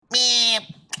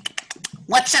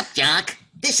What's up, Jock?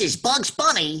 This is Bugs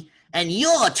Bunny, and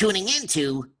you're tuning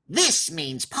into This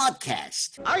Means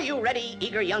Podcast. Are you ready,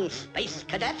 eager young space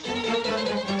cadet?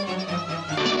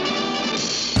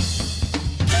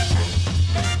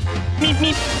 Meep,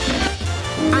 meep.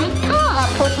 I saw a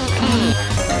potent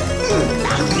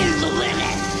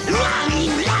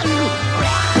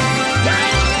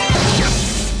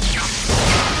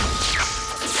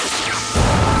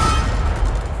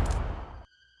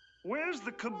Where's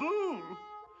the kaboom?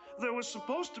 There was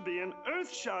supposed to be an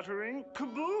earth-shattering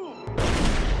kaboom.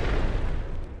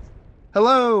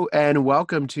 Hello, and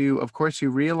welcome to Of Course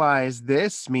You Realize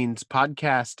This Means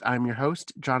Podcast. I'm your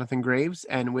host, Jonathan Graves,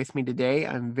 and with me today,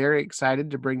 I'm very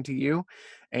excited to bring to you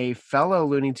a fellow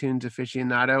Looney Tunes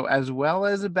aficionado, as well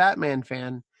as a Batman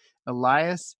fan,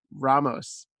 Elias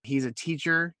Ramos. He's a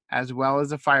teacher as well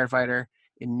as a firefighter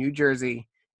in New Jersey,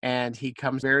 and he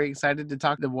comes very excited to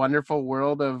talk the wonderful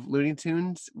world of Looney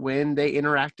Tunes when they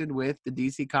interacted with the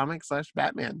DC Comics /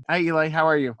 Batman. Hi, Eli. How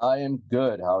are you? I am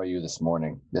good. How are you this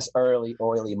morning? This early,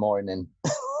 oily morning.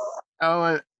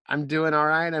 I'm doing all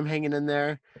right. I'm hanging in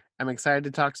there. I'm excited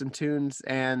to talk some tunes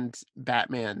and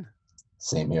Batman.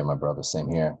 Same here, my brother. Same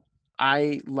here.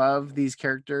 I love these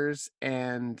characters,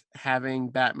 and having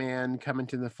Batman come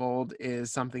into the fold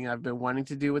is something I've been wanting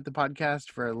to do with the podcast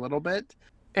for a little bit.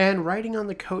 And riding on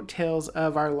the coattails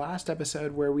of our last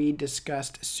episode where we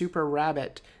discussed Super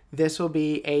Rabbit, this will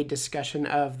be a discussion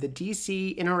of the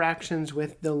DC interactions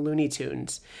with the Looney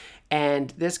Tunes.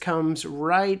 And this comes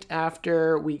right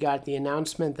after we got the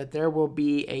announcement that there will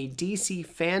be a DC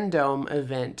Fandom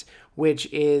event, which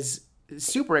is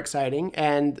super exciting,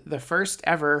 and the first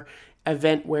ever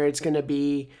event where it's going to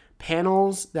be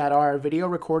panels that are video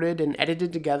recorded and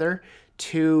edited together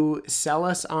to sell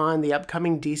us on the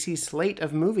upcoming DC slate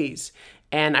of movies.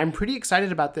 And I'm pretty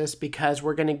excited about this because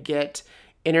we're going to get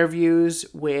interviews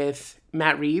with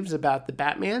Matt Reeves about the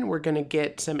Batman. We're going to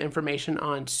get some information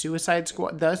on Suicide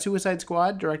Squad, The Suicide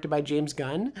Squad, directed by James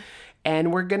Gunn.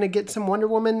 And we're going to get some Wonder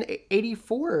Woman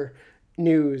 84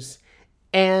 news.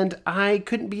 And I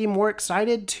couldn't be more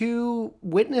excited to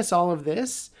witness all of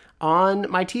this on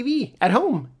my TV at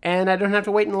home, and I don't have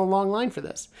to wait in a long line for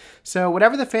this. So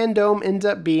whatever the Fandom ends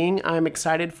up being, I'm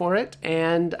excited for it,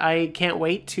 and I can't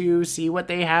wait to see what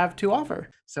they have to offer.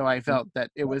 So I felt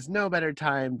that it was no better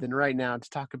time than right now to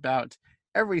talk about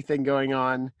everything going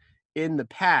on in the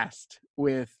past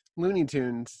with Looney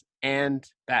Tunes and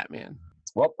Batman.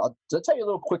 Well, I'll tell you a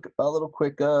little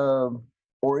quick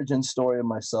origin story of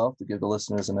myself to give the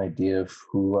listeners an idea of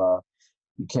who.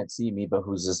 You can't see me, but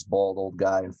who's this bald old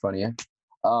guy in front of you?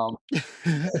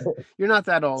 You're not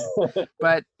that old,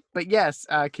 but yes,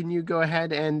 can you go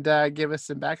ahead and give us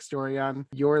some backstory on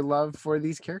your love for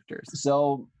these characters?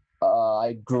 So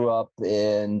I grew up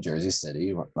in Jersey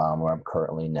City, where I'm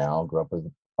currently now. Grew up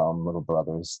with little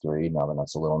brothers, 3. Now they're not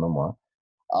so little no more.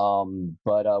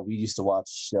 But we used to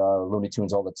watch Looney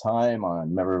Tunes all the time. I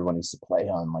remember when he used to play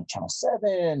on like Channel 7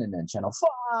 and then Channel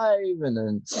 5 and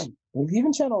then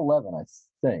even Channel 11, I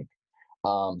think.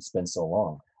 It's been so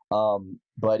long.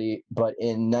 But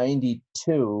in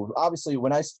 '92, obviously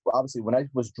when I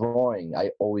was drawing,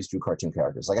 I always drew cartoon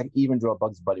characters. Like I even drew a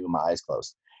Bugs Bunny with my eyes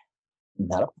closed.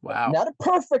 Not a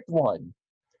perfect one,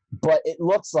 but it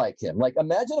looks like him. Like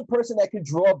imagine a person that could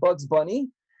draw Bugs Bunny,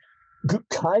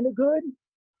 kind of good.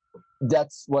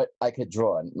 That's what I could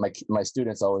draw. And my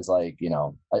students always like,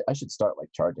 I should start like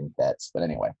charging bets. But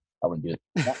anyway, I wouldn't do it.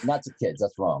 Not to kids.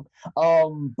 That's wrong.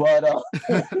 But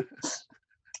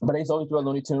I used to always draw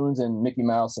Looney Tunes and Mickey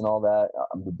Mouse and all that.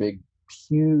 I'm a big,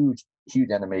 huge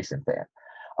animation fan.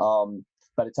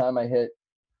 By the time I hit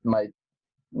my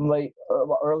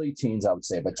early teens, I would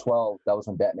say, by 12, that was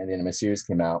when Batman the Animated Series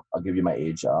came out. I'll give you my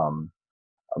age. I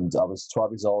was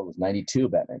 12 years old. It was 92.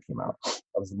 Batman came out.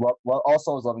 I was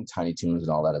loving Tiny Toons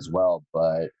and all that as well.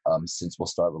 But since we'll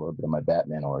start with a little bit of my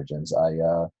Batman origins, I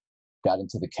got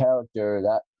into the character.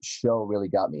 That show really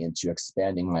got me into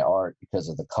expanding my art because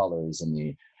of the colors and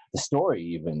the story.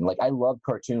 Even like I love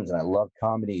cartoons and I love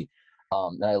comedy,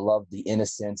 and I love the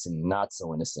innocence and not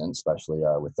so innocent, especially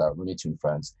with our Looney Tune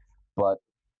friends. But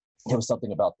there was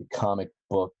something about the comic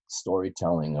book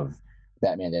storytelling of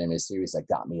Batman the Animated Series that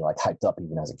got me like hyped up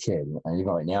even as a kid, and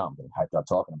even right now I'm getting hyped up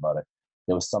talking about it.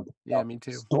 There was something, me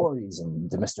too. Stories and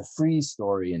the Mr. Freeze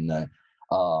story and the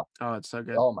it's so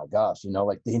good. Oh my gosh,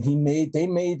 like they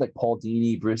made like Paul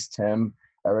Dini, Bruce Timm,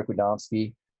 Eric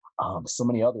Radomski, so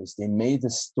many others. They made the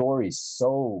stories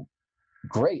so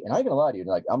great, and I'm not gonna lie to you,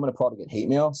 like I'm gonna probably get hate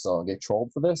mail, so I'll get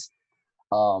trolled for this.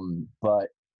 But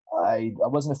I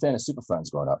wasn't a fan of Super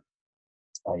Friends growing up.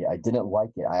 I didn't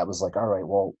like it. I was like, all right,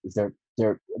 well, if they're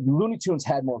Looney Tunes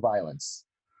had more violence.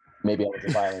 maybe I was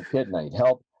a violent kid and I need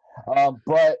help.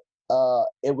 But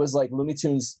it was like Looney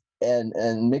Tunes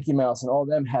and Mickey Mouse and all of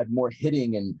them had more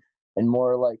hitting and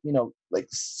more like, like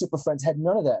Super Friends had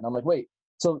none of that. And I'm like, wait,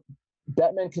 so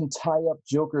Batman can tie up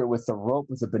Joker with the rope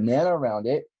with a banana around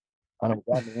it. I don't know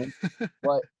what that means,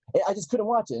 but I just couldn't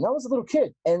watch it. And I was a little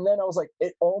kid. And then I was like,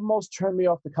 it almost turned me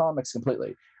off the comics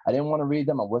completely. I didn't want to read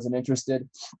them. I wasn't interested.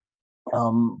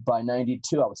 By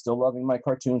 92, I was still loving my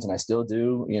cartoons, and I still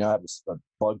do. I have a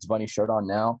Bugs Bunny shirt on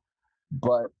now.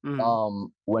 But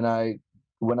when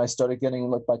I started getting,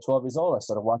 like, by 12 years old, I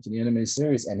started watching the animated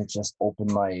series, and it just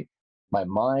opened my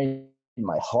mind,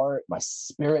 my heart, my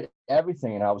spirit,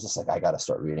 everything. And I was just like, I got to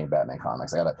start reading Batman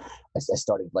comics. I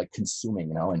started like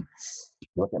consuming, and you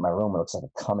look at my room, it looks like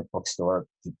a comic book store.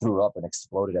 It threw up and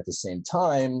exploded at the same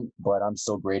time, but I'm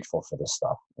so grateful for this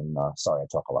stuff. And sorry, I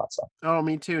talk a lot. So. Oh,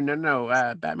 me too. No.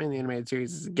 Batman the Animated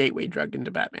Series is a gateway drug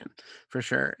into Batman, for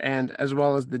sure. And as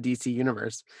well as the DC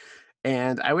universe.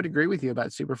 And I would agree with you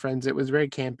about Super Friends. It was very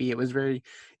campy. It was very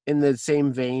in the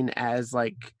same vein as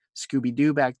like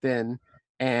Scooby-Doo back then.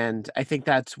 And I think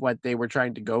that's what they were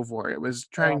trying to go for. It was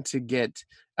trying to get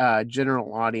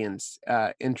general audience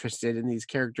interested in these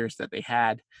characters that they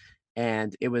had.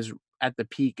 And it was at the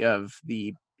peak of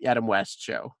the Adam West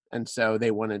show. And so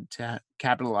they wanted to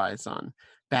capitalize on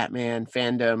Batman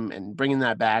fandom and bringing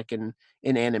that back in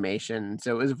animation.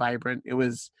 So it was vibrant. It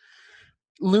was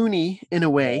loony in a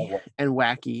way and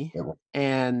wacky.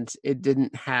 And it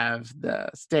didn't have the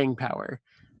staying power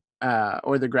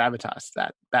or the gravitas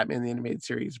that Batman the Animated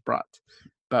Series brought.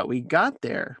 But we got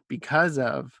there because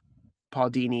of Paul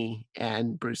Dini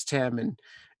and Bruce Timm and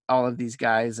all of these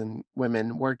guys and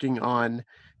women working on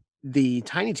the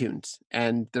Tiny Toons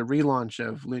and the relaunch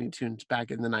of Looney Tunes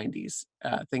back in the 90s,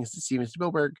 thanks to Steven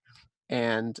Spielberg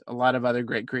and a lot of other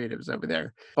great creatives over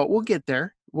there. But we'll get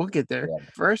there. Yeah.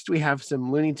 First, we have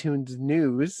some Looney Tunes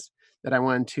news that I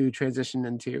wanted to transition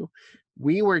into.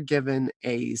 We were given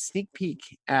a sneak peek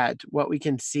at what we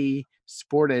can see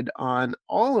sported on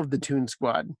all of the Toon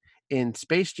Squad in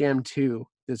Space Jam 2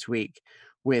 this week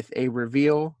with a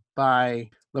reveal by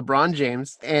LeBron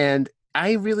James. And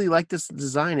I really like this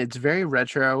design. It's very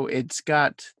retro. It's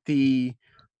got the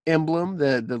emblem,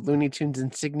 the Looney Tunes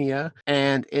insignia,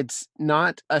 and it's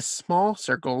not a small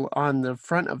circle on the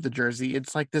front of the jersey.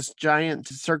 It's like this giant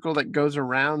circle that goes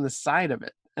around the side of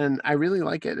it. And I really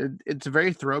like it. It's a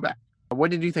very throwback.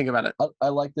 What did you think about it? I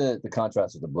like the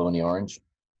contrast with the blue and the orange.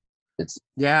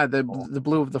 The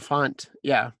blue of the font.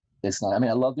 Yeah. It's not. I mean,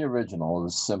 I love the original. It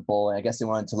was simple, and I guess they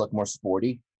wanted to look more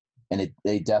sporty. And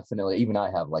they definitely. Even I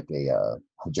have like a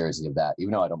jersey of that,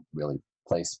 even though I don't really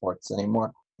play sports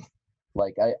anymore.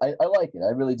 Like I like it.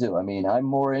 I really do. I mean, I'm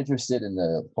more interested in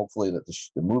hopefully that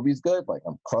the movie's good. Like,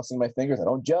 I'm crossing my fingers. I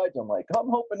don't judge. I'm like, I'm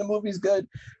hoping the movie's good.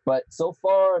 But so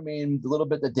far, I mean, the little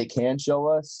bit that they can show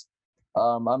us,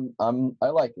 I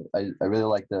like it. I really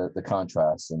like the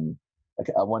contrast, and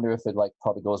I wonder if it like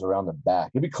probably goes around the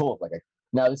back. It'd be cool if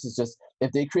now this is just,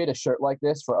 if they create a shirt like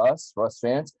this for us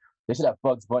fans, they should have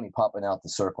Bugs Bunny popping out the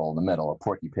circle in the middle, or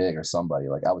Porky Pig or somebody.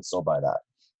 Like, I would so buy that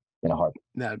in a heartbeat.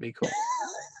 That'd be cool.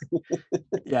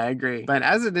 Yeah, I agree. But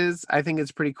as it is, I think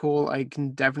it's pretty cool. I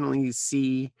can definitely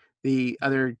see the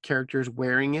other characters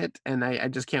wearing it, and I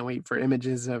just can't wait for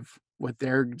images of what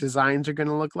their designs are going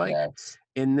to look like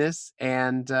in this.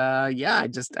 And I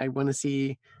want to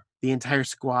see the entire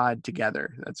squad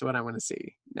together. That's what I want to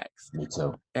see next. Me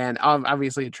too. And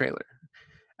obviously a trailer.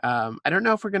 I don't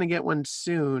know if we're going to get one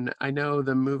soon. I know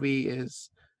the movie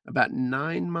is about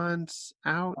 9 months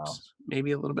out,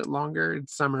 maybe a little bit longer.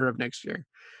 It's summer of next year.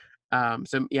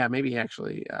 So yeah, maybe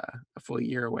actually a full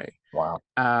year away. Wow.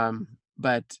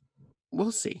 But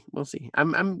we'll see.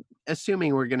 I'm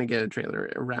assuming we're gonna get a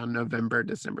trailer around November,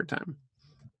 December time.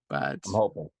 But I'm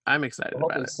hoping. I'm excited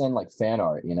about it. Send like fan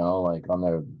art, like on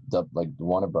their like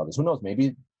Warner Brothers. Who knows?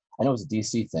 Maybe, I know it's a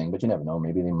DC thing, but you never know.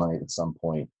 Maybe they might at some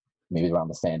point, maybe around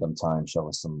the fandom time, show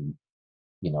us some,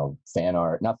 fan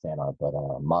art, not fan art, but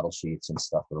model sheets and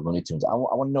stuff for the Looney Tunes. I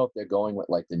want to know if they're going with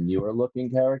like the newer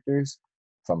looking characters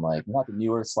from like, not the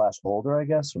newer / older, I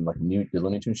guess, from like the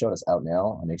Looney Tunes show that's out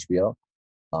now on HBO.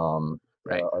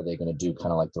 Right. Are they going to do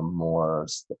kind of like the more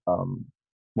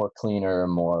cleaner,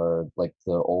 more like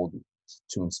the old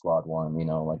Toon Squad one,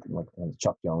 like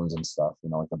Chuck Jones and stuff,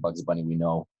 like the Bugs Bunny we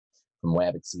know from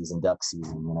Rabbit season, Duck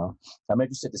season, I'm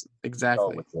interested to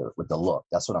exactly with the look.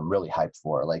 That's what I'm really hyped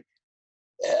for. Like,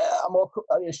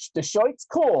 the shirt's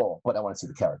cool, but I want to see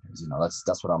the characters.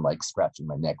 That's what I'm like scratching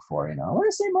my neck for. I want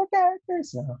to see more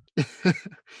characters.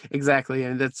 Exactly,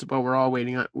 and that's what we're all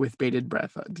waiting on with bated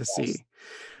breath to see.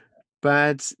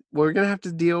 But we're going to have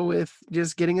to deal with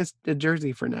just getting a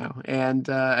jersey for now. And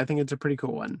I think it's a pretty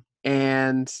cool one.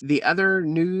 And the other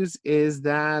news is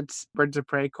that Birds of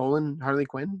Prey: Harley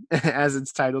Quinn, as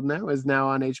it's titled now, is now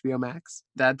on HBO Max.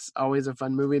 That's always a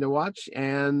fun movie to watch.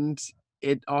 And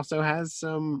it also has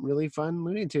some really fun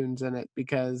Looney Tunes in it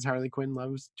because Harley Quinn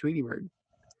loves Tweety Bird.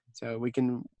 So we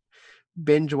can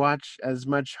binge watch as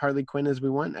much Harley Quinn as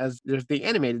we want, as there's the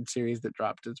animated series that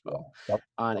dropped as well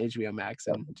on HBO Max,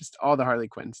 and just all the Harley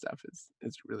Quinn stuff is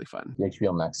really fun. The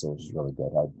HBO Max series is really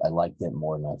good. I liked it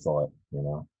more than I thought,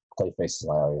 Clayface is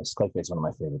hilarious. Clayface is one of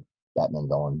my favorite Batman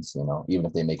villains, even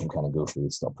if they make him kind of goofy,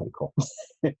 it's still pretty cool.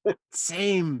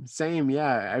 Same.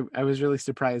 Yeah, I was really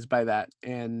surprised by that,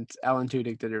 and Alan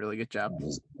Tudyk did a really good job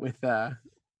with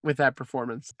that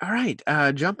performance. All right,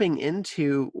 jumping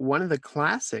into one of the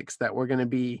classics that we're going to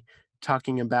be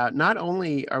talking about. Not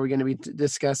only are we going to be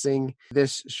discussing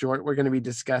this short, we're going to be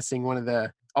discussing one of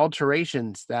the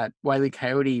alterations that Wile E.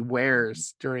 Coyote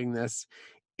wears during this.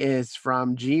 Is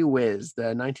from Gee Whiz,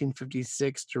 the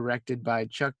 1956 directed by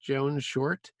Chuck Jones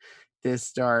short. This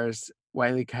stars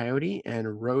Wile E. Coyote and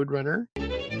Roadrunner.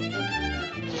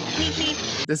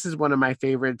 This is one of my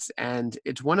favorites, and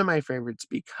it's one of my favorites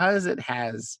because it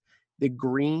has the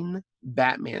green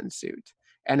Batman suit.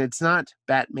 And it's not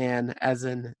Batman as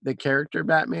in the character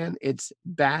Batman, it's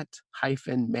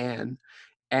Bat-Man.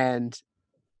 And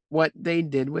what they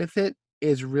did with it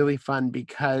is really fun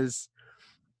because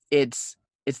it's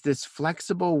this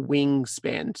flexible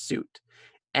wingspan suit.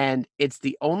 And it's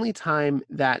the only time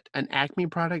that an Acme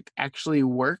product actually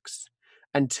works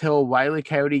until Wile E.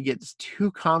 Coyote gets too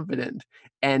confident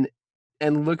and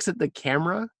looks at the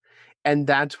camera, and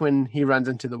that's when he runs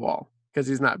into the wall because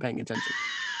he's not paying attention.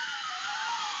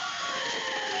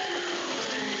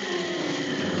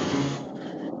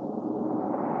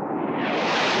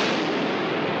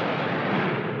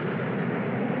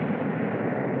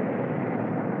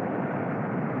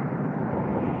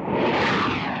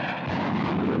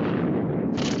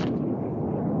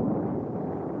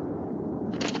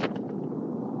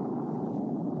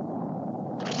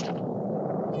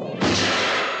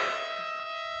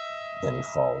 Then he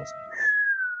falls.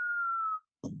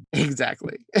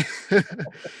 Exactly.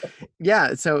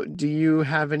 Yeah. So do you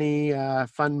have any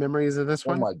fun memories of this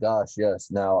Oh one? my gosh, yes.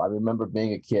 Now, I remember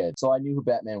being a kid. So I knew who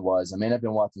Batman was. I mean, I've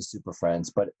been watching Super Friends,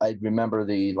 but I remember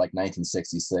the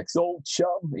 1966 old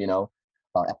chum,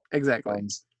 Exactly.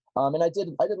 Friends. And I did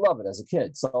love it as a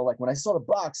kid. So when I saw the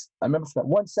box, I remember for that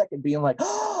 1 second being like,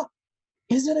 oh,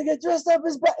 he's gonna get dressed up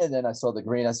as Batman. And then I saw the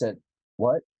green. I said,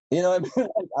 what? You know what I mean?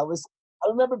 I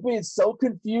remember being so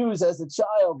confused as a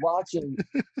child watching,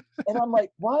 and I'm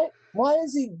like, why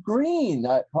is he green?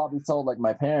 I probably told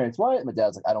my parents, why? My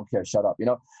dad's like, I don't care, shut up,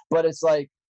 But it's like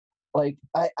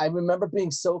I remember being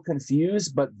so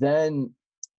confused, but then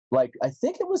I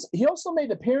think he also made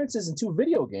appearances in 2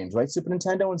 video games, right? Super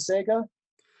Nintendo and Sega.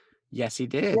 Yes, he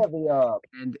did. Yeah,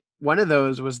 and one of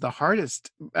those was the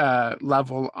hardest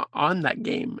level on that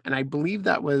game, and I believe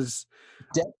that was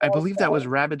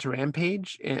Rabbids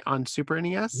Rampage on Super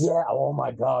NES. Yeah. Oh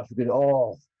my gosh.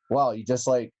 Oh wow. You just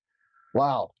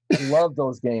wow. I love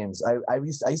those games. I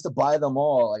used to buy them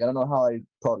all. I don't know how I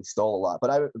probably stole a lot,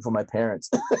 but from my parents.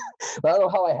 But I don't know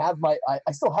how I have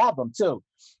I still have them too.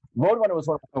 Roadrunner was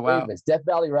one of my favorites. Death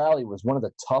Valley Rally was one of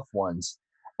the tough ones.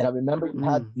 And I remember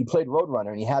you played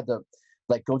Roadrunner and you had to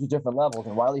go to different levels,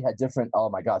 and Wile E had different. Oh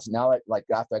my gosh! Now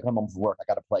after I come home from work, I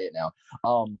got to play it now.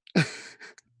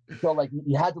 So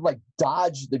you had to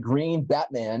dodge the green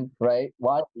Batman, right?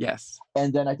 Wile E. Yes.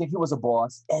 And then I think he was a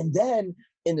boss. And then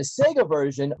in the Sega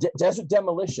version, Desert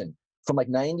Demolition from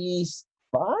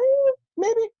 95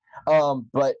 maybe.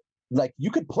 But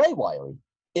you could play Wile E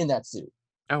in that suit.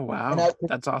 Oh wow,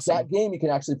 that's awesome. That game you can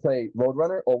actually play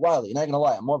Roadrunner or Wile E. Not gonna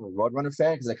lie, I'm more of a Roadrunner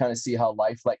fan because I kind of see how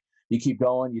life you keep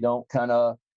going. You don't kind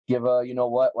of give a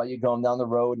while you're going down the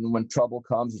road, and when trouble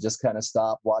comes, you just kind of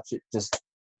stop, watch it just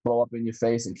blow up in your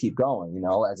face, and keep going.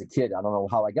 As a kid, I don't know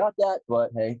how I got that, but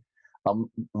hey,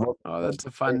 that's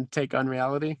a fun take on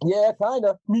reality. Yeah, kind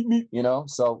of.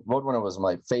 So Roadrunner was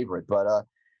my favorite, but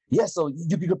yeah, so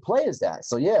you could play as that.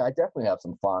 So yeah, I definitely have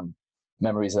some fun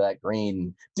memories of that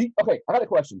green. Okay, I got a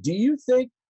question. Do you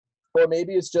think, or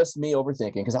maybe it's just me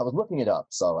overthinking, because I was looking it up,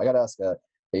 so I got to ask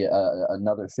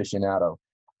another aficionado.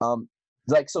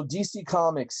 So DC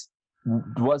Comics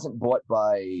wasn't bought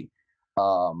by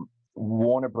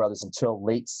Warner Brothers until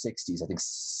late 60s, I think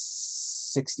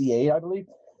 68, I believe.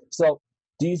 So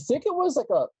do you think it was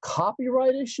a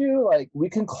copyright issue? We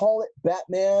can call it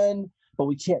Batman, but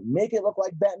we can't make it look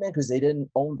like Batman because they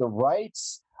didn't own the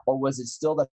rights? Or was it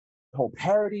still that whole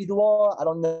parody law? I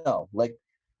don't know.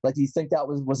 Like, do you think that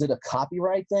was it a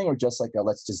copyright thing or just like a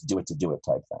let's just do it to do it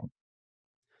type thing?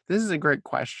 This is a great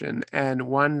question, and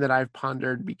one that I've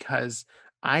pondered because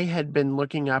I had been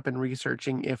looking up and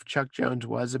researching if Chuck Jones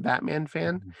was a Batman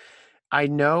fan. I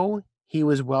know he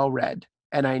was well read,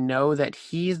 and I know that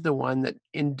he's the one that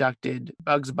inducted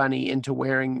Bugs Bunny into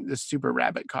wearing the Super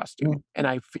Rabbit costume. And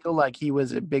I feel like he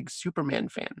was a big Superman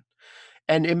fan.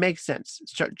 And it makes sense.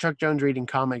 Chuck Jones reading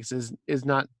comics is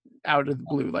not out of the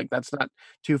blue. Like, that's not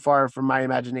too far from my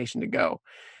imagination to go.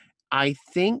 I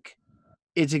think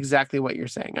it's exactly what you're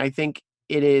saying. I think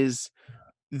it is,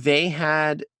 they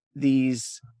had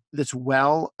this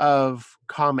well of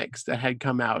comics that had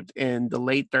come out in the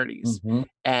late 30s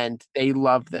and they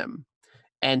loved them.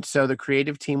 And so the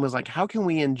creative team was like, how can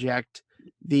we inject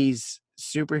these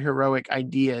superheroic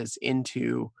ideas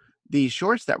into these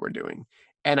shorts that we're doing?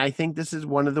 And I think this is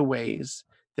one of the ways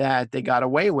that they got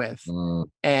away with.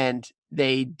 And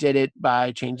they did it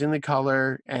by changing the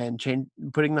color and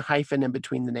putting the hyphen in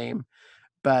between the name.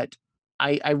 But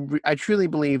I truly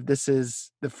believe this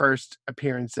is the first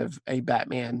appearance of a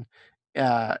Batman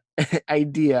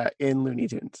idea in Looney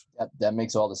Tunes. That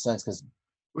makes all the sense, because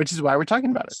which is why we're talking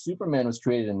about it. Superman was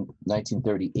created in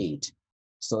 1938.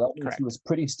 So that means he was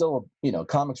pretty still,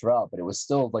 comics were out, but it was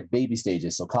still like baby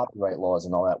stages. So copyright laws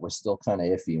and all that were still kind of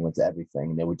iffy with everything.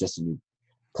 And they were just a new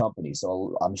company.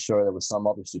 So I'm sure there was some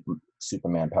other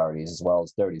Superman parodies as well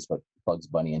as 30s, but Bugs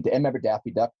Bunny and remember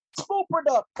Daffy Duck? Super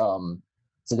Duck!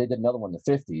 So they did another one in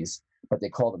the 50s, but they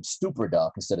called him Stupor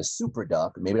Duck instead of Super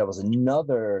Duck. Maybe that was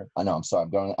another, I know, I'm sorry,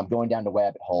 I'm going down the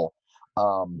rabbit hole.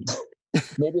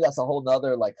 Maybe that's a whole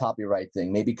nother like copyright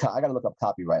thing. Maybe I got to look up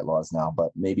copyright laws now,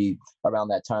 but maybe around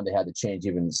that time they had to change,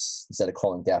 even instead of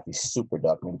calling Daffy Super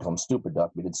Duck, maybe call him Stupid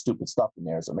Duck. We did stupid stuff in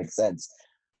there, so it makes sense.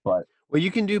 But well, you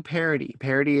can do parody.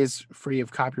 Parody is free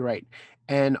of copyright.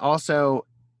 And also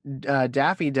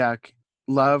Daffy Duck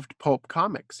loved pulp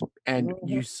comics, and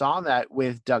you saw that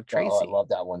with Doug Tracy. Oh, I love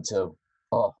that one too.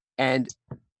 Oh, and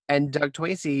Doug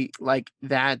Tracy, like,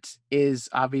 that is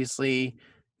obviously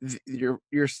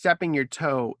you're stepping your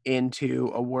toe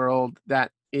into a world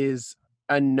that is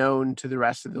unknown to the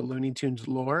rest of the Looney Tunes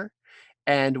lore.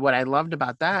 And what I loved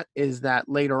about that is that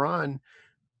later on,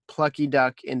 Plucky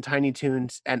Duck in Tiny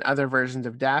Toons and other versions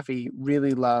of Daffy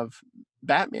really love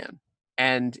Batman.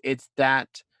 And it's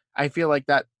that, I feel like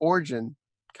that origin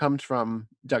comes from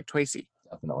Doug Tracy.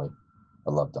 Definitely.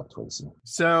 I love Doug Tracy.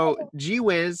 So Gee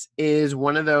Whiz is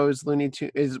one of those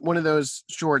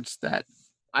shorts that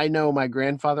I know my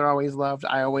grandfather always loved.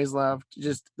 I always loved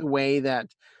just the way that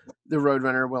the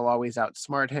Roadrunner will always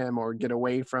outsmart him or get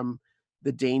away from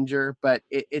the danger. But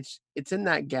it's in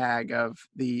that gag of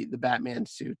the Batman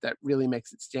suit that really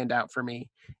makes it stand out for me.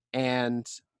 And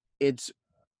it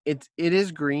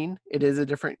is green. It is a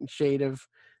different shade of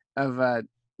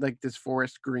like this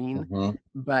forest green,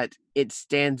 but it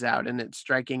stands out and it's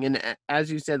striking. And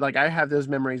as you said, like, I have those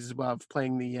memories as well of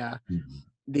playing the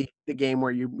game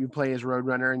where you play as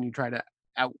Roadrunner and you try to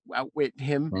outwit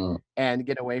him and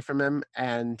get away from him.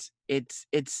 And it's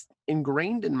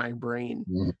ingrained in my brain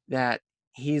that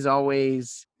he's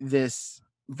always this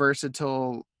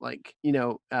versatile, like,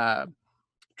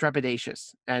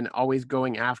 trepidatious and always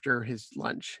going after his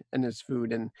lunch and his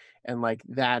food. And like,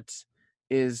 that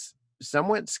is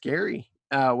somewhat scary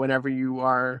whenever you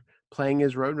are playing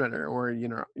as Roadrunner or,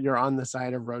 you're on the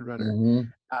side of Roadrunner.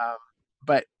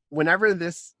 But whenever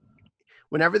this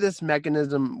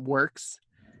mechanism works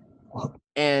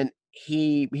and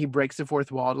he breaks the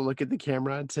fourth wall to look at the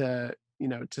camera to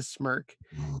smirk,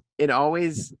 it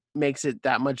always makes it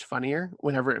that much funnier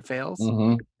whenever it fails,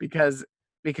 because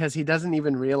he doesn't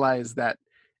even realize that,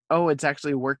 oh, it's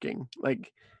actually working.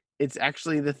 Like, it's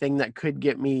actually the thing that could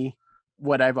get me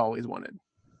what I've always wanted.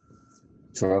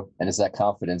 True. And it's that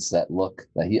confidence, that look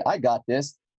that I got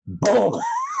this. Boom.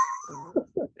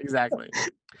 Exactly.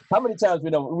 How many times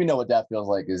we know what that feels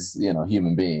like as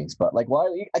human beings, but like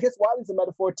Wily, I guess Wily's a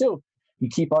metaphor too. You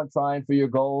keep on trying for your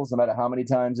goals, no matter how many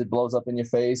times it blows up in your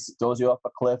face, throws you off a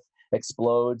cliff,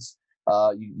 explodes.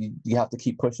 You have to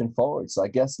keep pushing forward. So I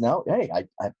guess now, hey, I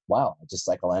just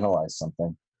psychoanalyzed something.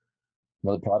 I'm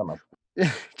really proud of myself.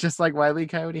 Just like Wile E.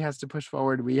 Coyote has to push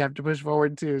forward, we have to push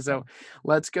forward too. So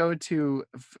let's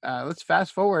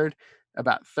fast forward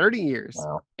about 30 years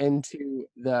into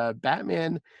the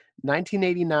Batman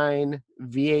 1989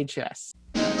 VHS.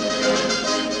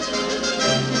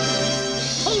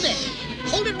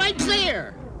 Hold it right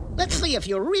there. Let's see if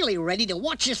you're really ready to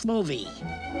watch this movie.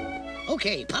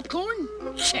 Okay, popcorn?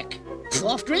 Check.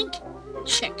 Soft drink?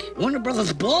 Check. Warner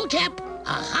Brothers ball cap?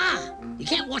 Aha! You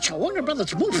can't watch a Warner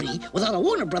Brothers movie without a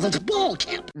Warner Brothers ball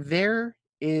cap. There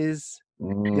is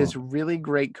this really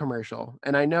great commercial.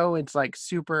 And I know it's like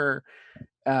super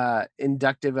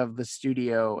inductive of the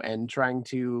studio and trying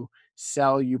to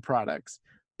sell you products,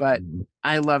 but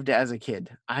I loved it as a kid.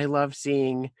 I love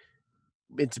seeing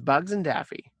it's Bugs and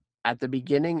Daffy at the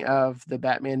beginning of the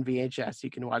Batman VHS. You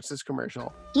can watch this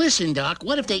commercial. Listen, Doc,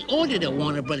 what if they ordered a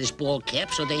Warner Brothers ball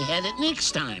cap so they had it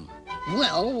next time?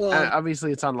 Well,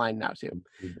 obviously it's online now too,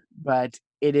 but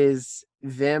it is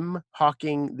them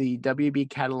hawking the WB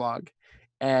catalog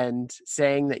and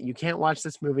saying that you can't watch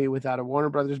this movie without a Warner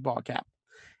Brothers ball cap.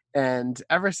 And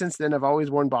ever since then, I've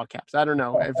always worn ball caps. I don't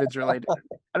know if it's related.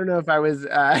 I don't know if I was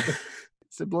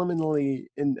subliminally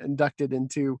inducted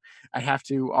into I have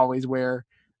to always wear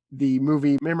the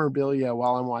movie memorabilia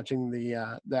while I'm watching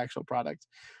the actual product,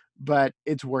 but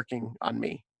it's working on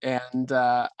me. And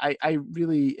I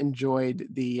really enjoyed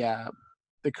the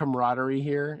camaraderie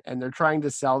here, and they're trying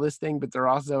to sell this thing, but they're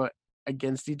also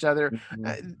against each other.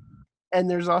 And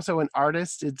there's also an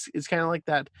artist. It's kind of like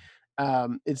that.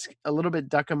 It's a little bit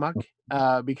duck amuck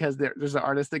because there's an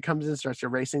artist that comes in and starts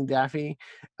erasing Daffy,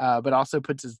 but also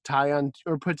puts his tie on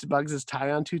or puts Bugs'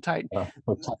 tie on too tight.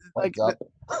 Like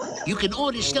you can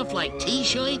order stuff like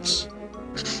T-shirts,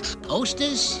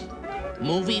 posters,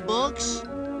 movie books,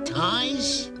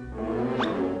 ties.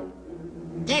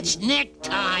 That's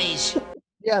neckties.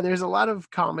 Yeah, there's a lot of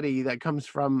comedy that comes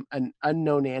from an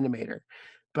unknown animator.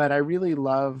 But I really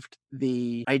loved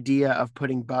the idea of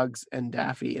putting Bugs and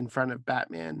Daffy in front of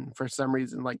Batman for some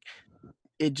reason. Like,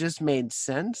 it just made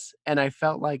sense, and I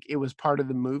felt like it was part of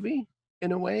the movie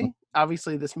in a way.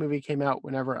 Obviously, this movie came out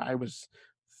whenever I was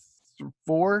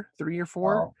 3 or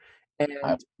 4, Wow.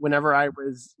 and whenever I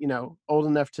was, old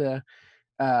enough to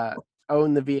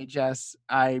own the VHS,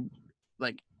 I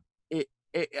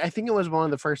think it was one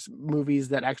of the first movies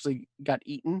that actually got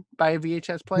eaten by a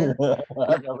VHS player.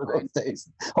 I remember those days.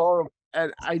 Horrible.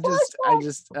 And I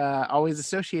just always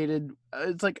associated,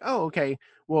 it's like, oh, okay,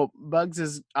 well, Bugs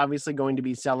is obviously going to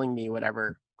be selling me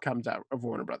whatever comes out of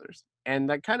Warner Brothers. And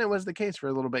that kind of was the case for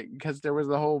a little bit, because there was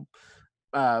the whole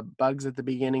Bugs at the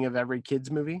beginning of every kid's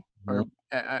movie, or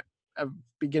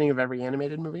beginning of every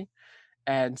animated movie.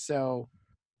 And so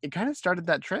it kind of started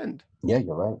that trend. Yeah,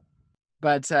 you're right.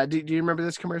 But do you remember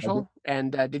this commercial?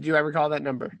 And did you ever call that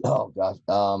number? Oh gosh,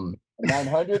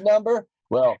 900 number.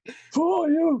 Well, for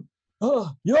you,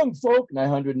 young folk,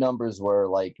 900 numbers were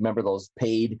like, remember those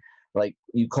paid? Like,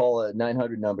 you call a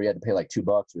 900 number, you had to pay like $2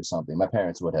 or something. My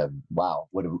parents would have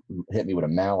hit me with a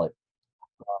mallet.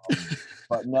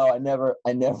 But no, I never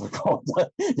called.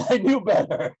 I knew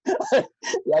better.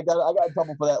 Yeah, I got in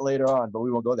trouble for that later on, but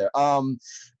we won't go there.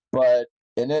 But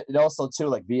and it also too,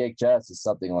 like VHS is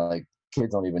something like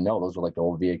kids don't even know. Those were like the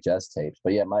old VHS tapes.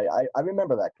 But yeah, I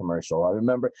remember that commercial. I didn't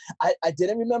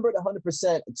remember it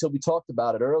 100% until we talked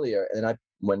about it earlier. And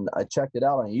when I checked it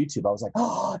out on YouTube, I was like,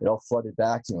 oh, it all flooded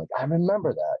back to me. Like, I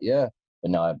remember that. Yeah.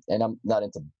 But no, I'm not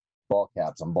into ball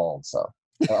caps. I'm bald. So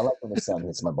I like when the sun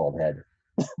hits my bald head.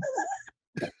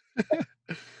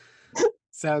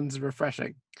 Sounds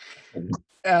refreshing.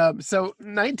 So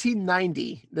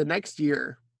 1990, the next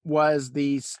year, was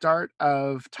the start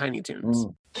of Tiny Toons.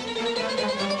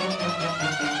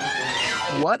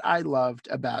 What I loved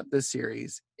about this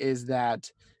series is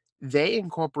that they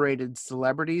incorporated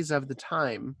celebrities of the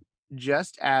time,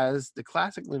 just as the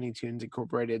classic Looney Tunes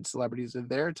incorporated celebrities of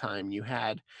their time. You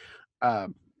had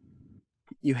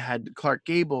Clark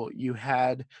Gable, you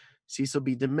had Cecil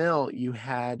B. DeMille, you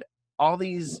had all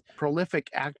these prolific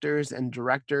actors and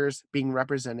directors being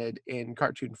represented in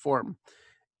cartoon form.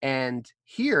 And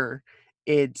here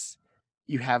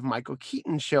you have Michael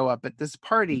Keaton show up at this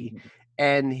party,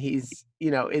 and he's,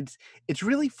 it's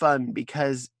really fun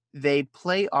because they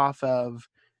play off of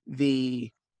the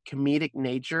comedic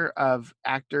nature of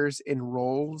actors in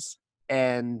roles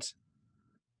and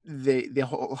the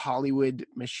whole Hollywood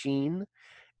machine,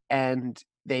 and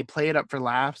they play it up for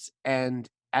laughs. And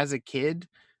as a kid,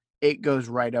 it goes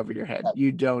right over your head.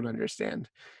 You don't understand.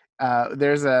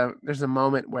 There's a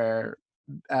moment where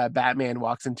Batman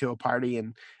walks into a party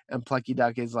and Plucky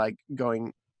Duck is like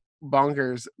going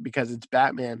bonkers because it's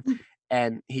Batman,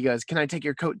 and he goes, "Can I take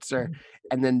your coat, sir?"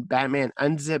 And then Batman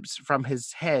unzips from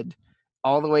his head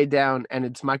all the way down, and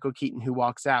it's Michael Keaton who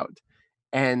walks out,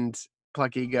 and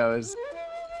Plucky goes,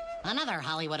 "Another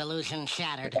Hollywood illusion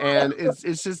shattered." And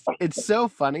it's so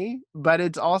funny, but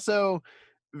it's also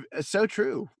so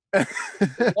true.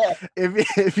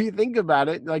 If you think about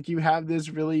it, like, you have this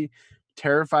really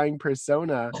terrifying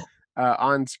persona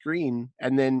on screen,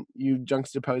 and then you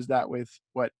juxtapose that with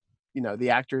what the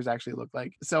actors actually look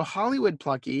like. So Hollywood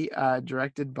Plucky,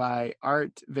 directed by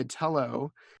Art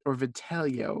Vitello, or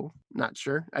Vitello, not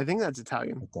sure. I think that's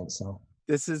Italian. I think so.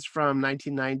 This is from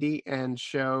 1990 and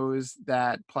shows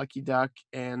that Plucky Duck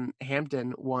and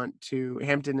Hampton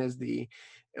Hampton is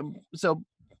so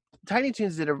Tiny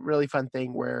Toons did a really fun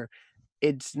thing where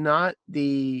it's not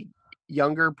the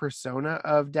younger persona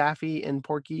of Daffy and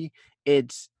Porky.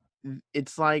 It's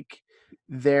like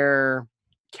their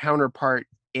counterpart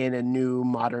in a new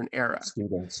modern era.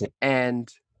 Students. And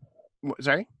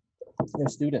sorry? They're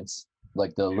students.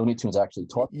 Like the Looney Tunes actually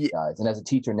taught these guys. And as a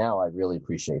teacher now, I really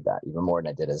appreciate that even more than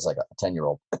I did as like a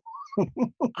 10-year-old.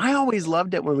 I always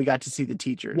loved it when we got to see the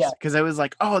teachers because I was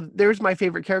like, oh, there's my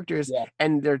favorite characters. Yeah.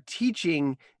 And they're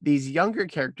teaching these younger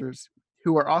characters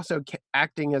who are also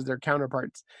acting as their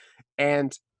counterparts.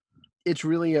 And it's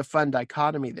really a fun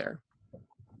dichotomy there.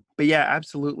 But yeah,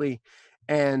 absolutely.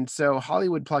 And so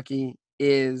Hollywood Plucky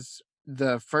is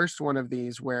the first one of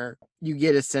these where you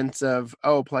get a sense of,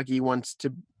 oh, Plucky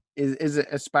is an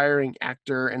aspiring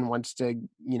actor and wants to,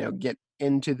 get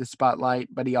into the spotlight,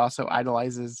 but he also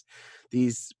idolizes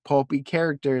these pulpy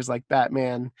characters like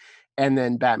Batman. And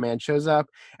then Batman shows up.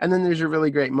 And then there's a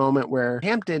really great moment where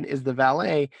Hampton is the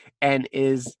valet and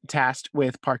is tasked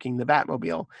with parking the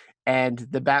Batmobile. And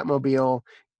the Batmobile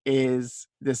is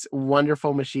this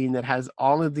wonderful machine that has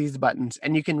all of these buttons,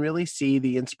 and you can really see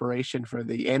the inspiration for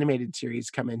the animated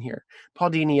series come in here. Paul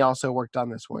Dini also worked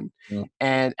on this one.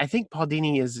 And I think Paul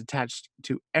Dini is attached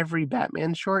to every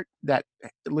Batman short that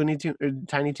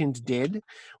Tiny Toons did,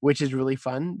 which is really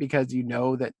fun because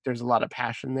that there's a lot of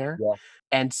passion there.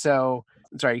 And so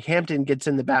Hampton gets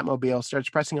in the Batmobile,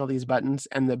 starts pressing all these buttons,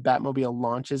 and the Batmobile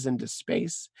launches into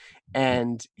space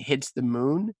and hits the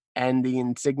moon, and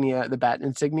the bat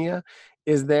insignia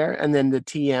is there, and then the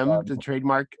TM, the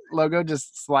trademark logo,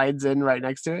 just slides in right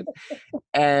next to it.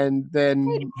 And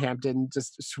then Hampton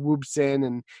just swoops in,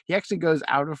 and he actually goes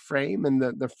out of frame, and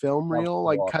the film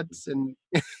reel cuts, and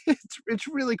it's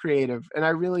really creative, and I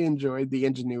really enjoyed the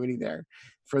ingenuity there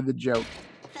for the joke.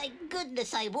 Thank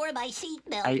goodness I wore my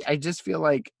seatbelt. I just feel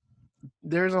like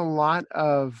there's a lot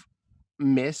of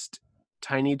missed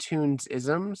Tiny Toons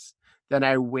isms that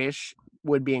I wish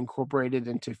would be incorporated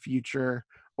into future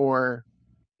or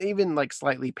even like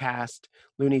slightly past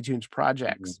Looney Tunes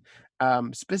projects.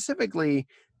 Specifically,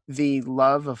 the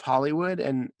love of Hollywood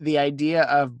and the idea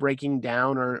of breaking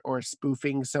down or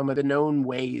spoofing some of the known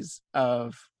ways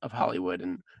of Hollywood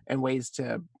and ways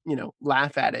to,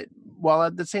 laugh at it while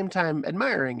at the same time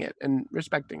admiring it and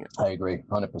respecting it. I agree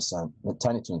 100%.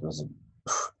 Tiny Toons was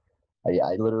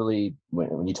I literally,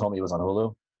 when you told me it was on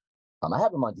Hulu, I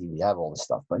have them on DVD. I have all this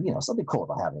stuff, but something cool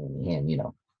about having it in your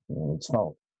hand. It's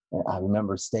fun. And I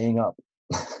remember staying up.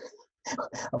 I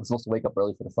was supposed to wake up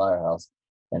early for the firehouse,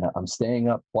 and I'm staying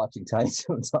up watching Tiny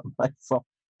Toons on my phone.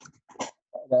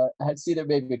 And, I had seen it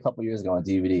maybe a couple years ago on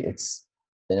DVD.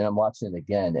 And then I'm watching it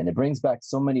again, and it brings back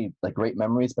so many like great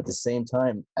memories. But at the same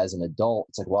time, as an adult,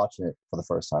 it's like watching it for the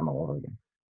first time all over again.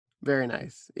 Very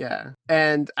nice, yeah.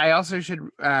 And I also should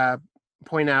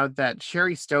point out that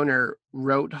Sherry Stoner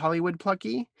wrote Hollywood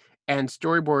Plucky, and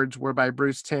storyboards were by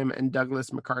Bruce Timm and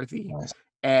Douglas McCarthy. Nice.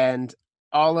 And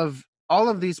all of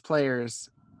these players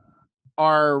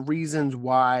are reasons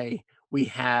why we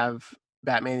have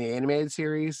Batman the Animated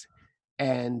Series,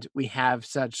 and we have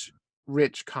such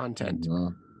rich content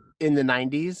in the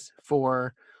 90s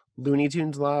for Looney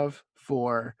Tunes love,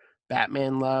 for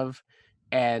Batman love,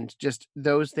 and just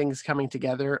those things coming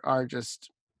together are just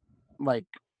like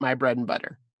my bread and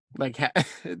butter. Like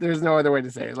there's no other way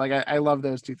to say it. Like I love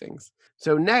those two things.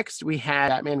 So next we had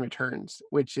Batman Returns,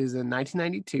 which is in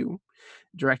 1992,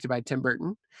 directed by Tim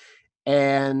Burton.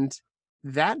 And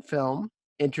that film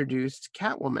introduced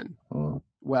Catwoman.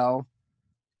 Well,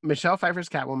 Michelle Pfeiffer's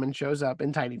Catwoman shows up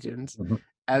in Tiny Toons,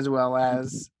 as well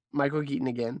as Michael Keaton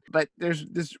again. But there's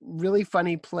this really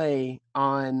funny play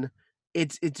on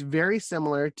it's very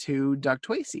similar to Duck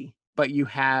Tracy, but you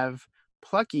have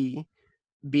Plucky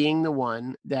being the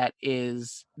one that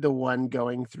is the one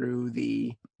going through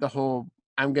the whole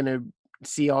I'm going to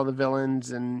see all the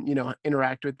villains and,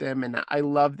 interact with them. And I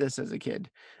love this as a kid.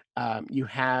 You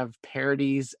have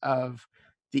parodies of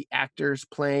the actors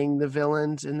playing the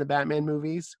villains in the Batman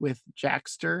movies with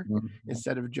Jackster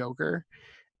instead of Joker,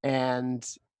 and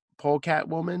Polecat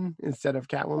Woman instead of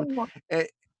Catwoman.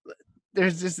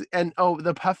 There's this, and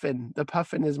the Puffin. The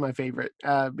Puffin is my favorite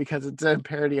because it's a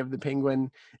parody of the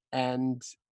Penguin, and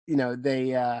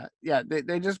they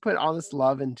just put all this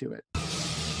love into it.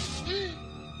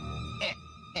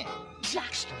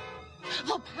 Jackster,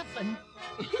 the Puffin,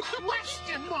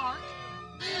 question mark,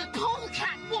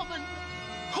 Polecat Woman.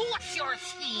 What's your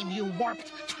scheme, you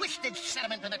warped, twisted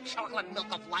sediment in the chocolate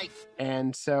milk of life?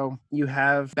 And so you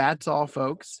have That's All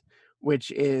Folks,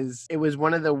 it was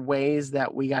one of the ways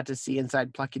that we got to see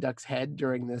inside Plucky Duck's head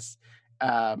during this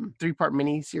 3-part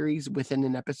mini series within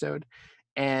an episode.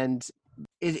 And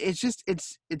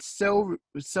it's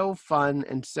so fun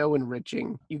and so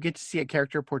enriching. You get to see a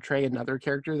character portray another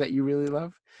character that you really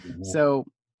love. Mhm. So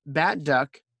Bat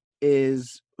Duck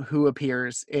is who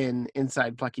appears in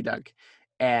Inside Plucky Duck,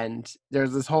 and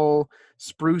there's this whole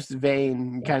Spruce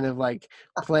Vane kind of like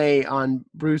play on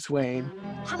Bruce Wayne.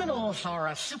 Criminals are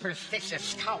a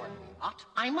superstitious coward, lot.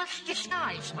 I must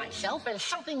disguise myself as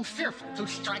something fearful to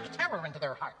strike terror into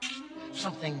their hearts.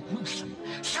 Something gruesome,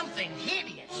 something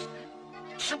hideous.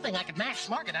 Something I could mass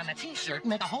market on a t-shirt and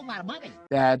make a whole lot of money.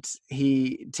 That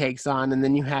he takes on, and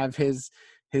then you have his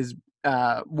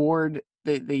ward,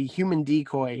 the human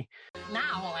decoy.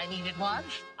 Now all I needed was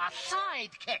a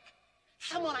sidekick.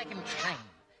 Someone I can train.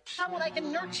 Someone I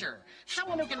can nurture.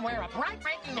 Someone who can wear a bright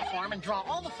red uniform and draw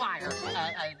all the fire,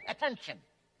 attention.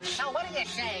 So what do you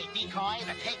say, decoy,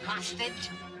 the pig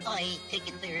hostage? I take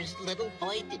it there's little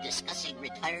point in discussing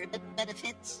retirement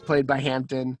benefits. Played by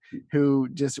Hampton, who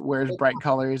just wears bright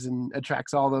colors and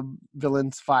attracts all the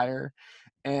villains' fire.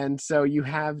 And so you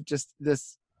have just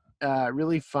this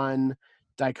really fun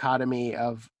dichotomy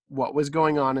of what was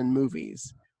going on in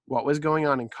movies, what was going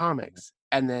on in comics,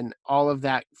 and then all of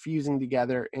that fusing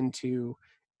together into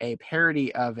a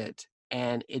parody of it.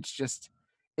 And it's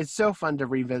so fun to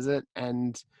revisit,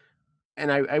 and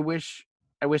I wish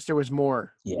there was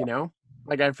more. Yeah. You know,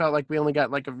 like I felt like we only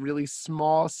got like a really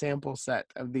small sample set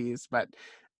of these, but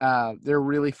they're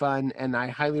really fun, and I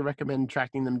highly recommend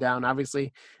tracking them down.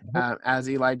 Obviously, as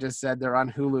Eli just said, they're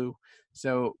on Hulu.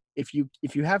 So if you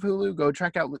have Hulu, go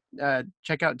check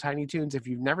out Tiny Toons. If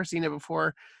you've never seen it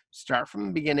before, start from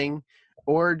the beginning,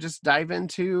 or just dive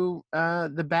into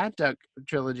the Bat Duck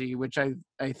trilogy, which I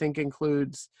think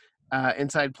includes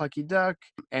Inside Plucky Duck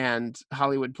and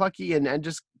Hollywood Plucky, and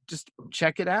just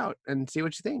check it out and see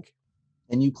what you think.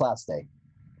 And New Class Day.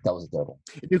 That was a third one.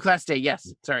 New Class Day,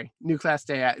 yes. Sorry, New Class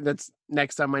Day. That's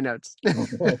next on my notes.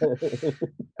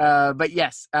 But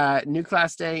yes, New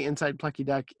Class Day, Inside Plucky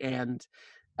Duck, and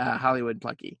Hollywood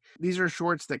Plucky. These are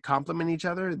shorts that complement each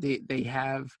other. They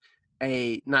have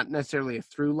not necessarily a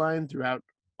through line throughout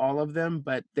all of them,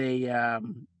 but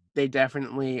they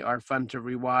definitely are fun to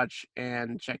rewatch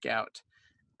and check out.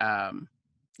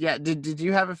 Yeah, did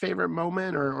you have a favorite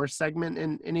moment or segment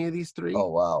in any of these three? Oh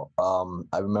wow.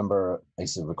 I remember I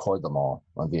used to record them all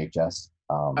on VHS.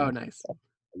 Oh, nice. I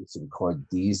used to record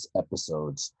these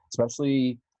episodes,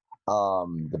 especially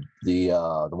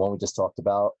the one we just talked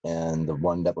about, and the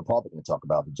one that we're probably going to talk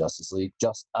about, the Just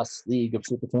Us League of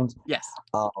Super Tunes. Yes.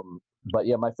 But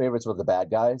yeah, my favorites were the bad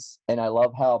guys, and I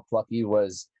love how Plucky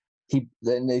was.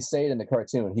 And they say it in the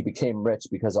cartoon, he became rich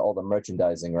because of all the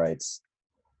merchandising rights.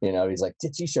 You know, he's like,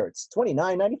 t-shirts,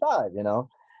 $29.95, you know?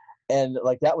 And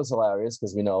like, that was hilarious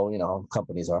because we know,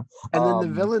 companies are. And then the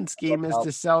villain scheme is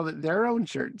to sell their own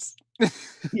shirts.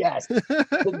 Yes. That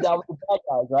was the bad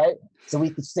guys, right? So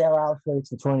we could sell our shirts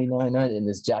for $29.99, and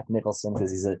there's Jack Nicholson because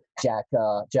he's a Jack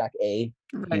A.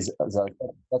 Right.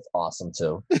 That's awesome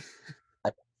too.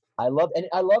 I loved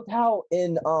how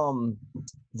in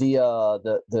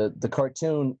the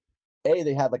cartoon,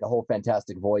 they had like a whole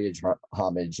Fantastic Voyage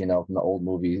homage, from the old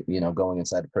movie, going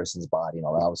inside a person's body and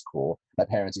all that. Was cool. My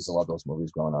parents used to love those movies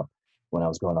growing up. When I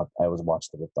was growing up, I always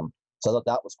watched it with them. So I thought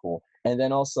that was cool. And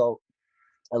then also,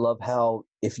 I love how,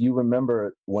 if you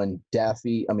remember when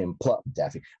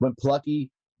when Plucky,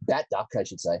 Bat Duck, I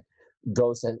should say,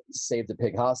 goes to save the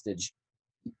pig hostage,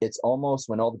 it's almost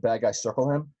when all the bad guys circle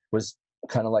him was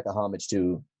kind of like a homage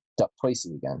to Duck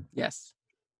Tracy again. Yes.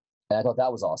 And I thought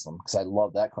that was awesome because I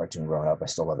loved that cartoon growing up. I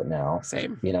still love it now.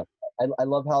 Same. I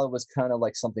love how it was kind of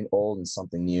like something old and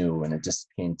something new, and it just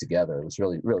came together. It was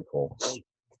really, really cool.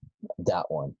 That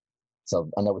one. So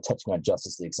I know we're touching on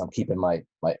Justice League, so I'm keeping my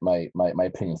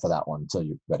opinion for that one until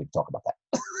you're ready to talk about that.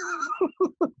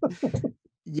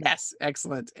 Yes,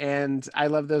 excellent. And I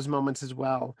love those moments as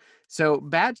well. So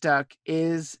Bat Duck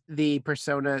is the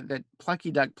persona that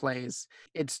Plucky Duck plays.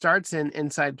 It starts in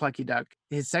Inside Plucky Duck.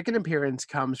 His second appearance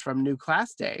comes from New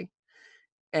Class Day.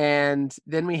 And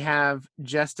then we have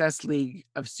Just Us League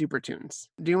of Super Tunes.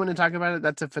 Do you want to talk about it?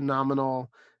 That's a phenomenal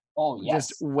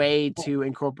just way to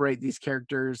incorporate these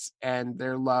characters and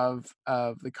their love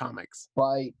of the comics.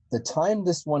 By the time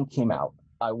this one came out,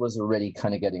 I was already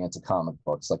kind of getting into comic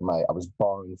books. Like I was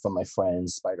borrowing from my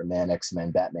friends, Spider-Man, X-Men,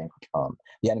 Batman.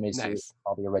 The animated series was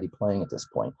probably already playing at this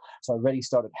point. So I already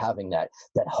started having that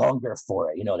hunger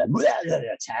for it,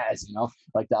 that Chaz,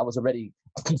 like that. I was already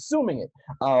consuming it.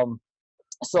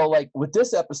 So like with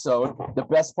this episode, the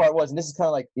best part was, and this is kind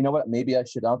of like, you know what, maybe I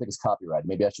don't think it's copyright.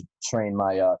 Maybe I should change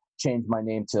my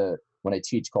name to when I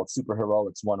teach called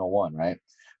Superheroics 101, right?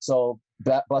 So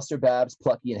Buster, Babs,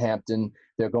 Plucky, and Hampton,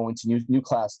 they're going to new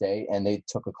class day, and they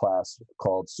took a class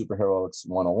called Superheroics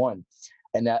 101,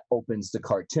 and that opens the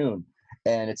cartoon.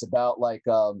 And it's about like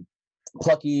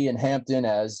Plucky and Hampton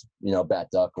as, Bat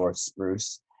Duck or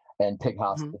Spruce, and Pig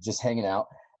Hospital just hanging out.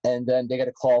 And then they get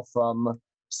a call from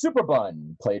Super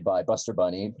Bun, played by Buster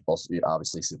Bunny, also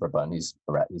obviously Super Bun, he's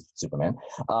Superman.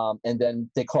 And then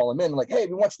they call him in like, hey,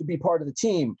 we want you to be part of the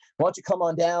team. Why don't you come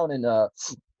on down and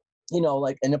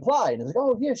and apply? And he's like,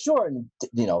 oh yeah, sure. And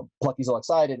Plucky's all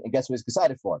excited, and guess what he's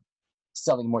excited for?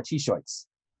 Selling more T-shirts.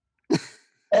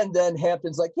 And then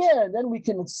Hampton's like, yeah, and then we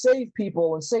can save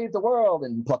people and save the world.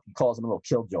 And Plucky calls him a little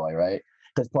killjoy, right?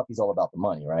 Because Plucky's all about the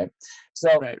money, right?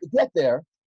 So to get there.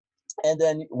 And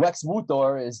then Lex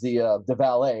Luthor is the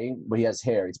valet, but he has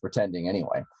hair. He's pretending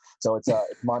anyway. So it's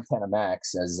Montana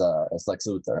Max as Lex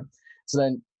Luthor. So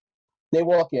then they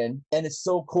walk in, and it's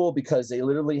so cool because they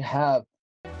literally have.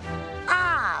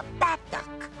 Ah, Bat Duck.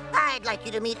 I'd like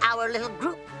you to meet our little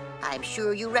group. I'm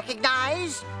sure you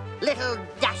recognize Little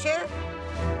Dasher.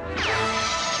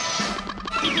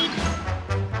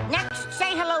 Next,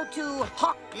 say hello to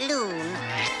Hawk Loon.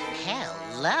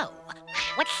 Hello.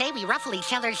 What say we ruffle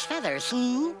each other's feathers,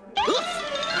 To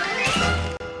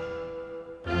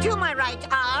my right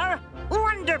are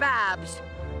Wonder Babs,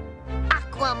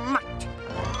 Aquamutt.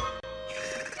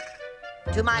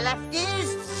 To my left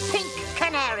is Pink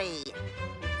Canary,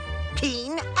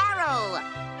 Keen Arrow,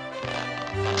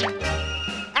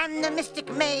 and the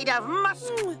Mystic Maid of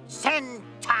Musk,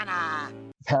 Santana.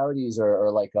 Parodies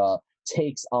are like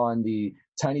takes on the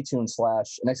Tiny Toon / and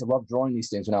I used to love drawing these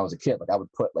things when I was a kid. Like I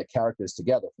would put like characters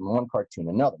together from one cartoon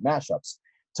to another, mashups,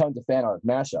 tons of fan art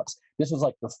mashups. This was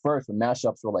like the first when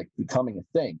mashups were like becoming a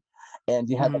thing. And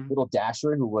you had like Little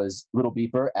Dasher, who was Little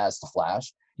Beeper as the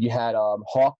Flash. You had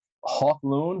Hawk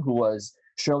Loon, who was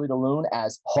Shirley the Loon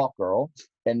as Hawk Girl.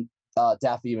 And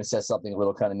Daffy even says something a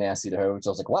little kind of nasty to her, which I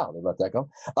was like, wow, they let that go.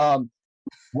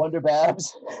 Wonder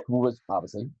Babs, who was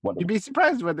obviously Wonder. You'd be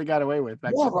surprised what they got away with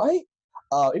back then. then. Right?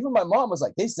 Even my mom was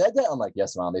like, they said that? I'm like,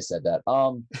 yes, Mom, they said that.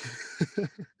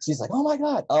 She's like, oh my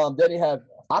God. Then you have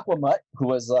Aquamutt, who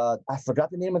was, I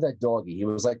forgot the name of that doggy. He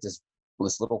was like this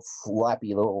little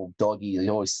flappy little doggy. He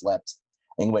always slept.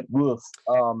 And he went, woof.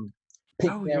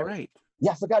 You're right.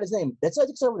 Yeah, I forgot his name. I think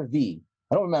it started with a V.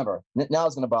 I don't remember. Now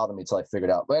it's going to bother me until I figure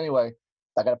it out. But anyway,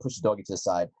 I got to push the doggy to the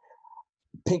side.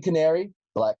 Pink Canary,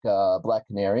 Black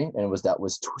Canary, and that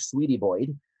was Sweetie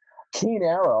Boyd. Keen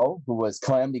Arrow, who was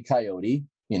Calamity Coyote,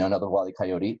 another Wile E.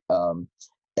 Coyote. And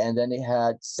then they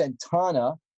had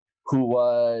Santana, who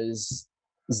was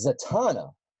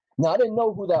Zatanna. Now, I didn't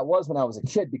know who that was when I was a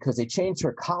kid because they changed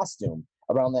her costume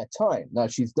around that time. Now,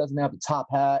 she doesn't have the top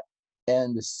hat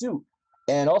and the suit.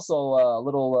 And also a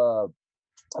little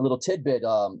tidbit,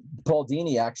 Paul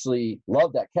Dini actually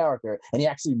loved that character, and he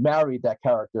actually married that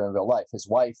character in real life. His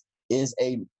wife is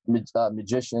a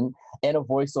magician and a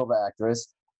voiceover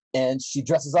actress, and she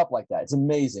dresses up like that. It's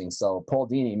amazing. So Paul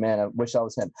Dini, man, I wish I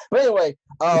was him. But anyway,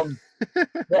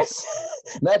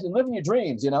 imagine living your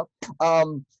dreams,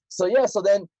 So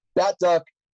then Bat Duck,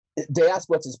 they ask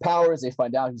what's his powers. They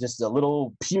find out he's just a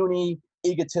little puny,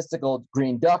 egotistical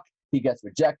green duck. He gets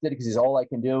rejected because he's all I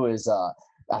can do is I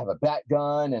have a bat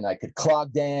gun and I could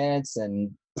clog dance,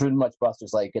 and pretty much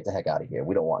Buster's like, get the heck out of here.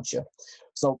 We don't want you.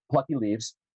 So Plucky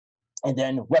leaves. And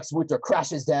then Lex Luthor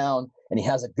crashes down, and he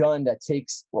has a gun that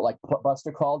takes, like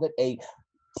Buster called it, a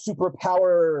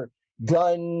superpower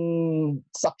gun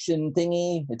suction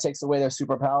thingy. It takes away their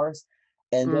superpowers.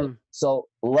 And then, so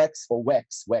Lex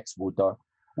Luthor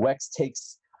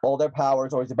takes all their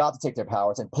powers, or he's about to take their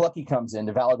powers, and Plucky comes in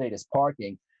to validate his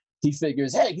parking. He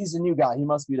figures, hey, he's a new guy. He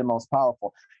must be the most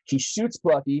powerful. He shoots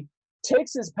Plucky,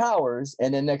 takes his powers,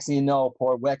 and then next thing you know,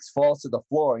 poor Lex falls to the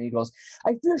floor, and he goes,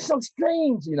 I feel so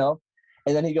strange,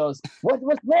 And then he goes, what's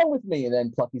wrong with me? And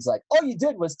then Plucky's like, all you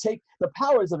did was take the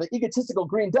powers of an egotistical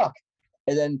green duck.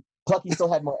 And then Plucky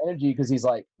still had more energy because he's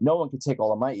like, no one can take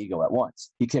all of my ego at once.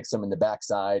 He kicks him in the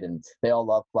backside, and they all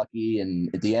love Plucky.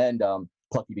 And at the end,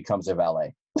 Plucky becomes their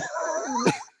valet.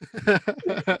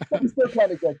 He still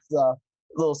kind of gets a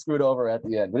little screwed over at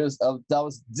the end. But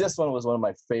this one was one of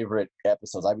my favorite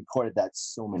episodes. I recorded that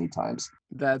so many times.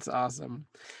 That's awesome.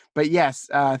 But yes,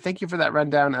 thank you for that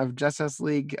rundown of Justice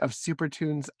League of Super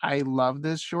Toons. I love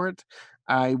this short.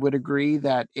 I would agree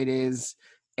that it is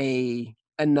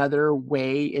another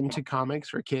way into comics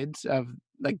for kids of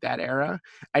like that era.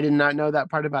 I did not know that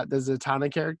part about the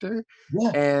Zatanna character.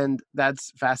 Yeah. And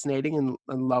that's fascinating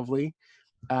and lovely.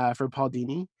 for Paul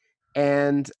Dini,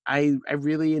 and I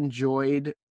really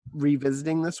enjoyed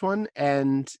revisiting this one.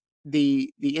 And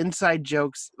the inside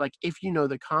jokes, like if you know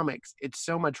the comics, it's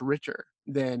so much richer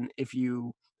than if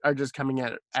you are just coming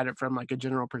at it from like a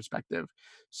general perspective.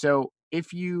 So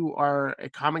if you are a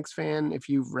comics fan, if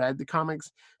you've read the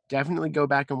comics, definitely go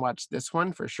back and watch this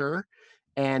one for sure.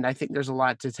 And I think there's a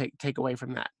lot to take away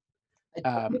from that.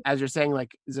 As you're saying,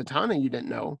 like Zatanna, you didn't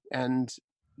know, and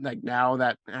like now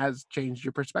that has changed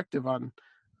your perspective on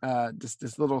just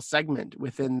this little segment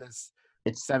within this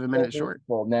It's 7 minute short.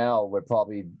 Well, now we're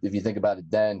probably, if you think about it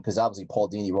then, because obviously Paul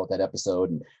Dini wrote that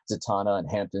episode, and Zatanna and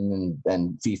Hampton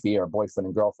and Fifi are boyfriend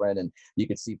and girlfriend, and you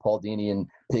could see Paul Dini and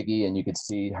Piggy, and you could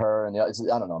see her, and I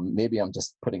don't know, maybe I'm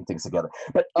just putting things together.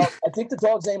 But I think the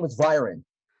dog's name was Viren.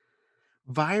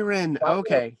 Viren,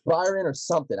 okay. Viren or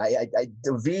something.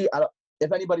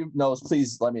 If anybody knows,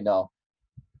 please let me know.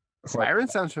 Viren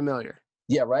sounds familiar.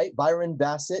 Yeah, right? Byron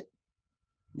Bassett.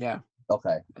 Yeah.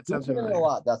 Okay. That sounds You're familiar. a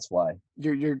lot, that's why.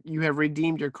 You have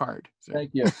redeemed your card. So.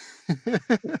 Thank you.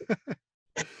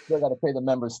 Still got to pay the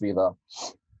members fee though.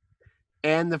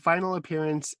 And the final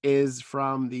appearance is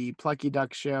from the Plucky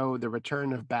Duck show, The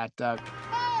Return of Bat Duck.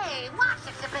 Hey, watch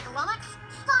it, you big lummox.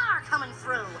 Star coming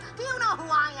through. Do you know who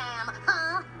I am,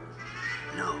 huh?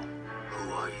 No.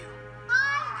 Who are you?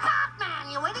 I'm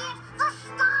Batman, you idiot. The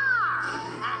Star.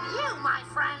 And you, my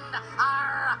friend,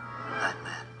 are...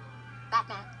 Batman.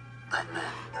 Batman.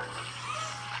 Batman.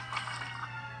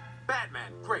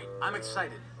 Batman. Great. I'm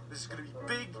excited. This is going to be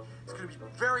big. It's going to be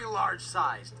very large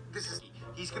sized.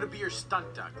 He's going to be your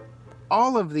stunt duck.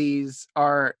 All of these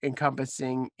are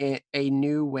encompassing a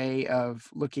new way of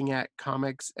looking at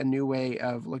comics, a new way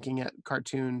of looking at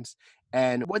cartoons,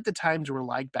 and what the times were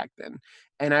like back then.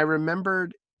 And I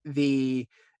remembered during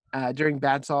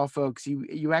Bats All folks,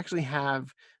 you actually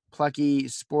have Plucky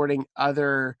sporting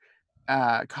other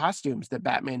costumes that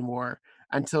Batman wore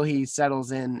until he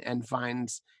settles in and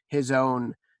finds his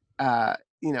own,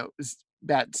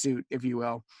 bat suit, if you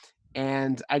will.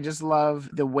 And I just love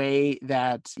the way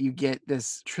that you get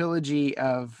this trilogy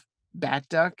of Bat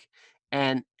Duck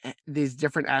and these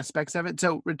different aspects of it.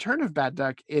 So Return of Bat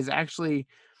Duck is actually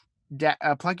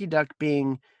Plucky Duck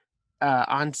being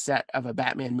on set of a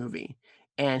Batman movie,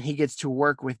 and he gets to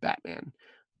work with Batman,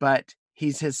 but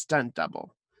he's his stunt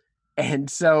double. And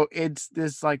so it's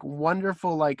this like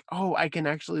wonderful, like, oh, I can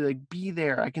actually like be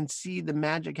there. I can see the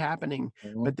magic happening.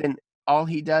 Mhm. But then all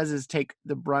he does is take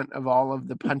the brunt of all of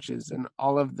the punches and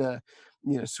all of the,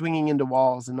 swinging into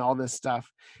walls and all this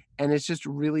stuff. And it's just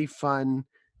really fun.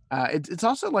 It's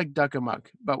also like Duck Amuck,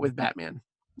 but with Batman,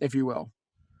 if you will,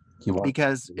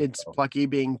 because it's Plucky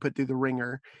being put through the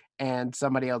ringer and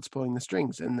somebody else pulling the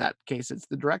strings. In that case, it's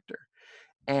the director.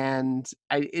 And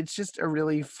it's just a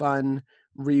really fun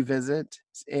revisit.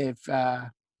 If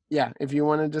you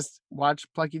want to just watch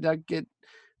Plucky Duck get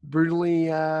brutally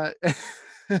get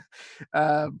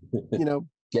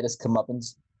his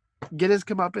comeuppance,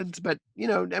 but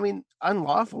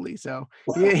unlawfully so.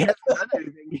 He hasn't done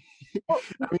anything.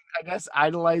 I guess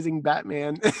idolizing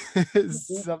Batman is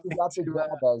something. He got the job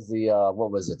as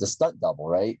the the stunt double,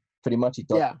 right? Pretty much, he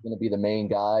thought he was going to be the main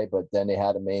guy, but then they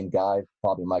had a main guy,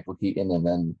 probably Michael Keaton, and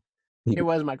then it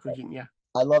was Michael Keaton. Yeah,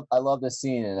 I love this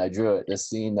scene, and I drew it. This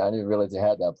scene, I didn't realize they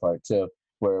had that part too,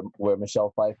 where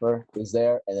Michelle Pfeiffer is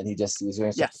there, and then he just sees her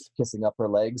and starts kissing up her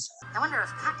legs. I wonder if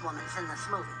Catwoman's in this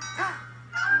movie.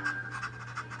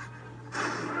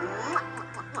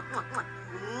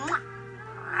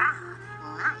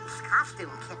 Nice costume,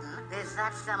 kitten. Is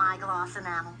that semi-gloss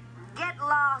enamel? Get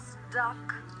lost, Duck.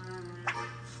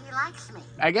 She likes me.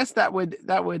 I guess that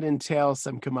would entail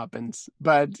some comeuppance,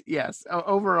 but yes,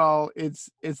 overall,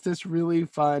 it's this really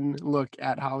fun look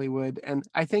at Hollywood, and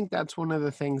I think that's one of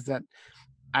the things that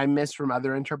I miss from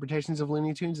other interpretations of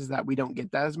Looney Tunes is that we don't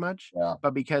get that as much. Yeah.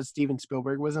 But because Steven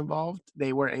Spielberg was involved,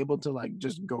 they were able to like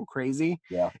just go crazy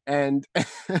and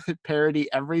parody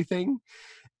everything,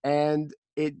 and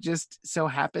it just so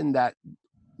happened that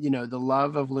the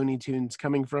love of Looney Tunes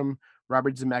coming from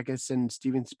Robert Zemeckis and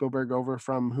Steven Spielberg over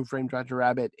from Who Framed Roger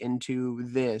Rabbit into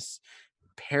this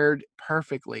paired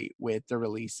perfectly with the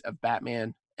release of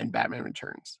Batman and Batman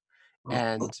Returns.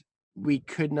 And we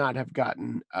could not have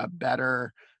gotten a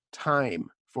better time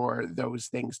for those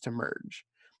things to merge.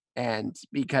 And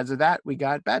because of that, we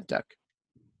got Bat Duck.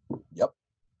 Yep.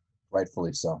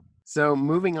 Rightfully so. So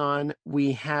moving on,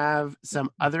 we have some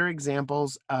other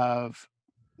examples of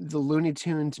the Looney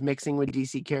Tunes mixing with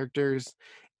DC characters,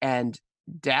 and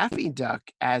Daffy Duck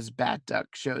as Bat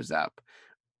Duck shows up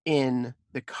in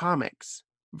the comics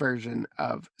version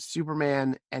of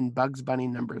Superman and Bugs Bunny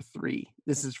 #3.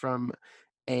 This is from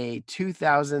a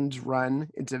 2000s run.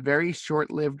 It's a very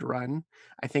short-lived run.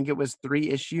 I think it was 3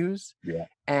 issues. Yeah.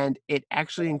 And it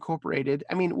actually incorporated,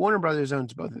 I mean, Warner Brothers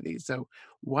owns both of these, so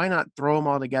why not throw them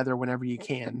all together whenever you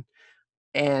can?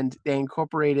 And they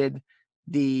incorporated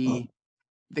the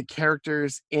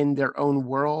characters in their own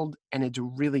world, and it's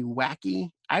really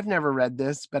wacky. I've never read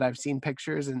this, but I've seen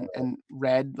pictures and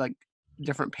read like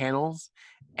different panels,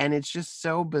 and it's just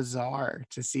so bizarre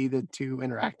to see the two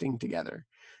interacting together.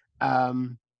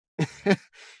 Um,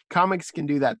 comics can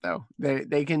do that though.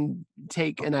 They can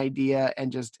take an idea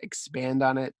and just expand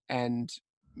on it and,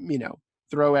 you know,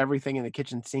 throw everything in the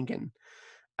kitchen sinking.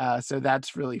 So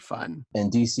that's really fun.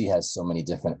 And DC has so many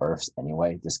different Earths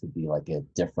anyway. This could be like a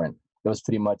different. It was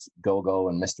pretty much Go-Go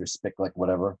and Mr. Spicklick,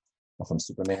 whatever, from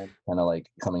Superman, kind of like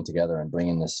coming together and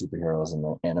bringing the superheroes and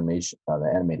the animation,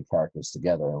 the animated characters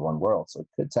together in one world. So it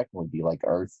could technically be like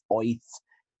Earth,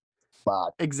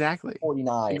 exactly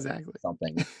 49, exactly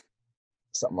something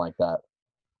like that.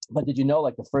 But did you know,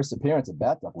 like, the first appearance of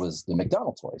Bat-Duck was the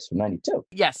McDonald toys from '92?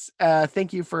 Yes.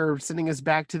 Thank you for sending us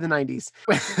back to the 90s.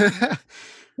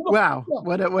 Wow,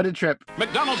 what a trip.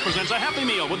 McDonald's presents a Happy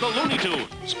Meal with the Looney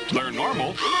Tunes. They're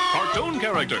normal, cartoon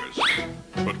characters.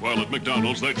 But while at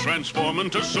McDonald's, they transform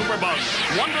into Super Bug,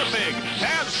 Wonder Pig,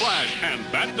 Taz Flash, and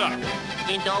Bat Duck.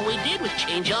 And all we did was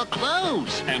change our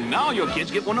clothes. And now your kids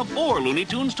get one of 4 Looney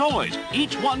Tunes toys.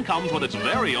 Each one comes with its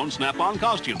very own Snap-on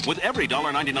costume with every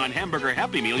 $1.99 hamburger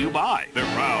Happy Meal you buy. They're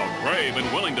proud, brave,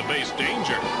 and willing to face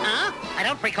danger. Huh? I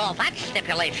don't recall that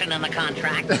stipulation in the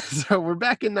contract. So we're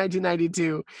back in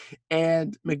 1992,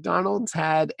 and McDonald's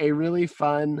had a really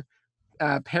fun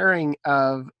pairing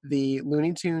of the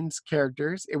Looney Tunes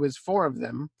characters. It was 4 of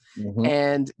them,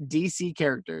 and DC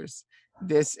characters.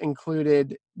 This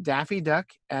included Daffy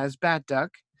Duck as Bat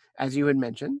Duck, as you had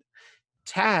mentioned,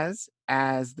 Taz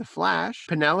as the Flash,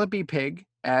 Penelope Pig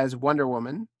as Wonder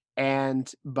Woman,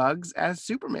 and Bugs as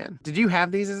Superman. Did you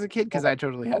have these as a kid? Because I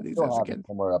totally had these as a kid.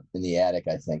 Somewhere up in the attic,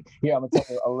 I think. Here, I'm gonna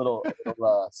tell you a little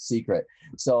secret.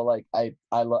 So, like, I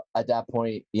at that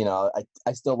point, you know,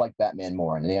 I still like Batman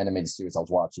more, and the animated series I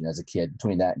was watching as a kid.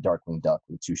 Between that and Darkwing Duck,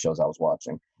 the 2 shows I was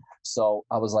watching. So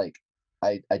I was like,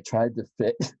 I tried to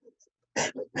fit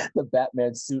the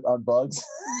Batman suit on Bugs.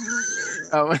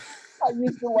 Oh. He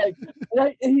used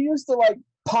to like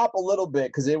pop a little bit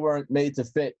because they weren't made to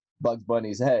fit Bugs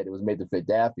Bunny's head. It was made to fit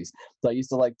Daffy's. So I used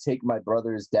to like take my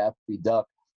brother's Daffy Duck,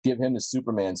 give him the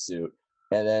Superman suit,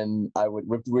 and then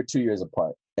we're 2 years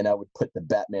apart, and I would put the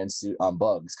Batman suit on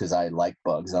Bugs because I like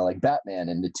Bugs and I like Batman,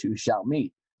 and the 2 shall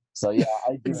meet. So yeah,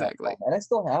 I do exactly. And I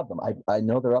still have them. I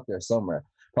know they're up there somewhere.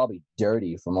 Probably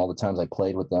dirty from all the times I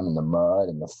played with them in the mud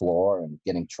and the floor and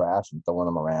getting trash and throwing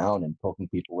them around and poking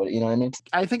people with it. You know what I mean?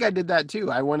 I think I did that too.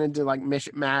 I wanted to like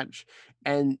match,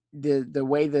 and the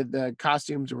way that the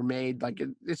costumes were made, like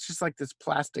it's just like this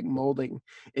plastic molding.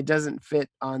 It doesn't fit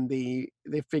on the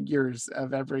figures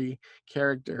of every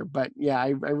character. But yeah,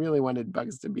 I really wanted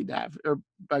Bugs to be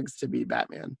Bugs to be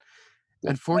Batman.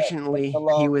 Unfortunately,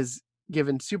 he was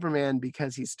given Superman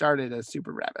because he started as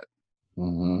Super Rabbit.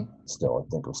 Still, I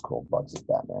think it was cool. Bugs is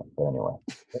Batman. But anyway,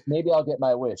 maybe I'll get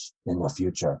my wish in the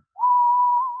future.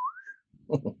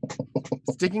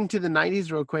 Sticking to the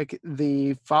 90s real quick,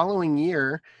 the following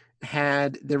year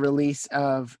had the release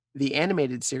of the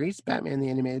animated series, Batman the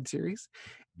Animated Series.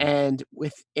 And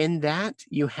within that,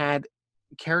 you had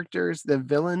characters, the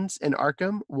villains in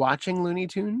Arkham, watching Looney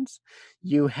Tunes.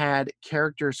 You had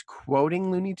characters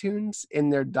quoting Looney Tunes in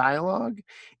their dialogue.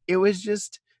 It was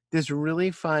just this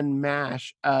really fun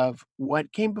mash of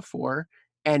what came before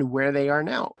and where they are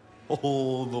now.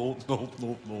 Oh, no,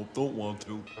 don't want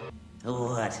to.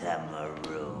 What a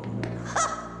maroon.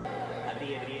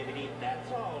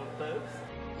 That's all, folks.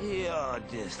 You're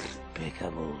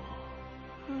despicable.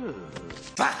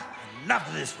 Bah! Enough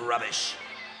of this rubbish.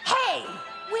 Hey!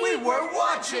 We were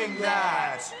watching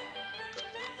that!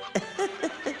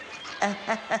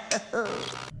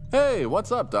 Hey,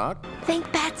 what's up, Doc?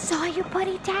 Think Bat saw you,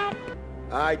 Putty Tat?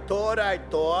 I thought I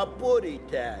saw Putty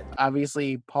Tat.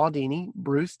 Obviously, Paul Dini,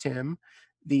 Bruce Timm,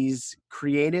 these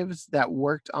creatives that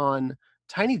worked on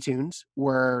Tiny Toons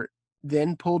were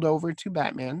then pulled over to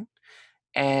Batman,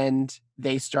 and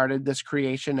they started this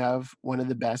creation of one of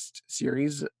the best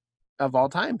series of all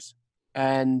times.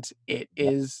 And it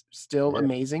is still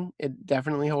amazing. It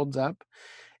definitely holds up.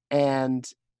 And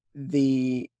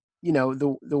the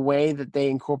way that they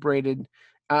incorporated,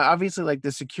 obviously, like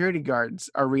the security guards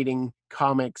are reading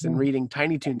comics and reading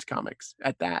Tiny Toons comics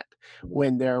at that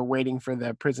when they're waiting for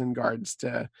the prison guards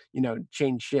to,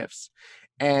 change shifts.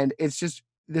 And it's just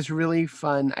this really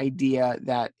fun idea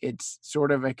that it's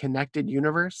sort of a connected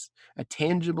universe, a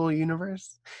tangible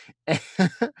universe.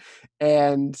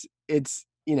 And it's,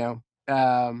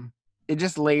 it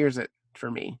just layers it for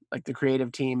me. Like the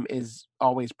creative team is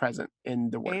always present in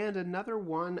the work. And another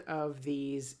one of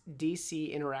these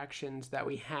DC interactions that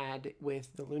we had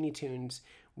with the Looney Tunes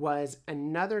was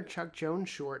another Chuck Jones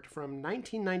short from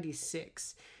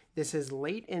 1996. This is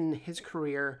late in his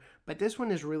career, but this one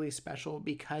is really special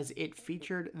because it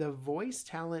featured the voice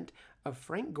talent of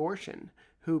Frank Gorshin,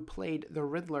 who played the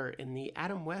Riddler in the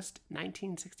Adam West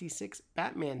 1966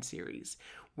 Batman series,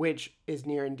 which is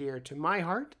near and dear to my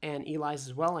heart and Eli's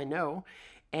as well, I know.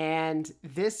 And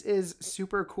this is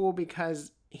super cool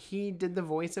because he did the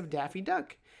voice of Daffy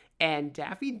Duck. And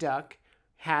Daffy Duck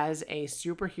has a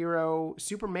superhero,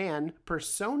 Superman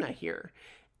persona here.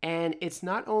 And it's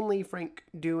not only Frank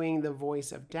doing the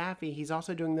voice of Daffy, he's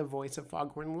also doing the voice of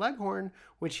Foghorn Leghorn,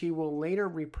 which he will later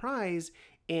reprise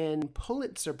in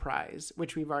Pulitzer Prize,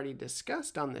 which we've already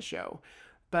discussed on the show.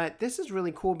 But this is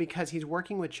really cool because he's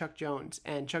working with Chuck Jones,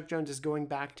 and Chuck Jones is going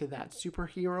back to that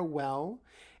superhero well,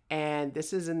 and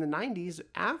this is in the 90s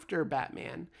after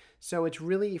Batman. So it's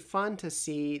really fun to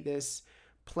see this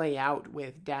play out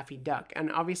with Daffy Duck.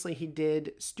 And obviously he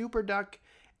did Stupor Duck,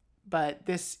 but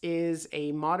this is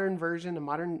a modern version,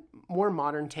 more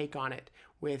modern take on it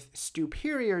with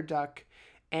Stuperior Duck,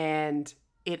 and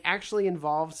it actually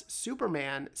involves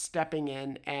Superman stepping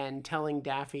in and telling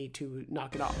Daffy to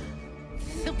knock it off.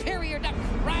 Superior Duck,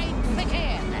 ride thick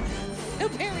in.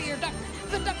 Superior Duck,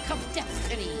 the duck of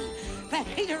destiny, the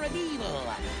hater of evil,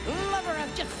 lover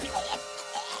of justice.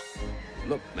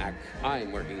 Look, Mac,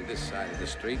 I'm working this side of the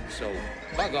street, so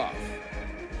bug off.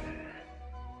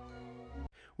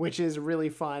 Which is really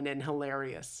fun and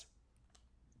hilarious.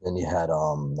 Then you had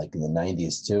like in the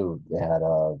 90s too, they had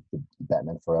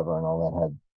Batman Forever and all that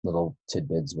had little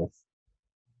tidbits with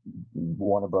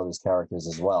Warner Brothers characters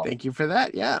as well. Thank you for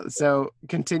that. Yeah. So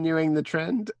continuing the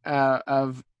trend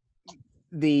of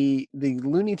the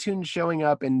Looney Tunes showing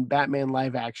up in Batman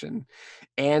live action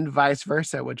and vice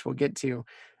versa, which we'll get to,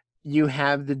 you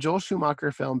have the Joel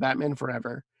Schumacher film Batman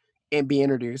Forever and be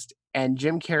introduced, and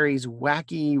Jim Carrey's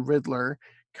wacky Riddler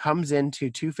comes into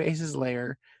Two-Face's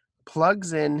lair,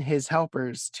 plugs in his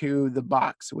helpers to the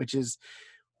box, which is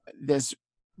this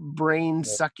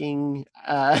brain-sucking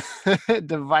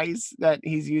device that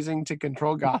he's using to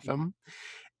control Gotham.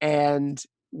 And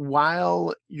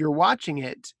while you're watching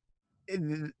it,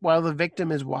 while the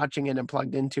victim is watching it and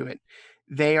plugged into it,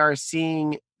 they are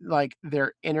seeing like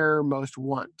their innermost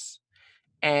wants.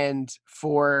 And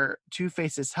for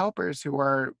Two-Face's helpers, who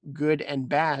are good and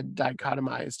bad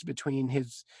dichotomized between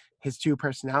his two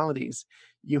personalities,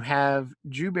 you have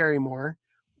Drew Barrymore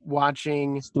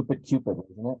watching Stupid Cupid,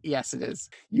 isn't it? Yes, it is.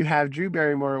 You have Drew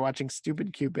Barrymore watching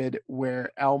Stupid Cupid,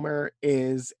 where Elmer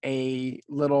is a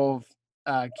little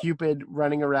Cupid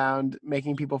running around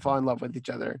making people fall in love with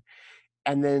each other.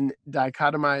 And then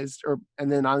dichotomized,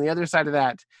 and then on the other side of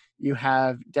that, you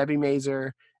have Debbie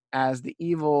Mazur as the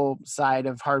evil side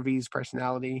of Harvey's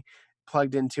personality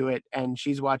plugged into it, and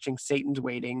she's watching Satan's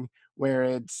Waiting, where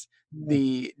it's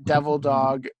the devil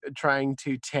dog trying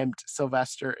to tempt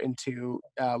Sylvester into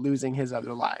losing his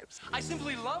other lives. I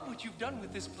simply love what you've done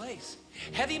with this place.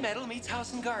 Heavy metal meets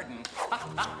house and garden. Ha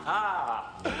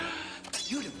ha ha!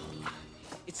 Beautiful.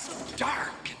 It's so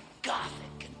dark and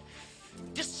gothic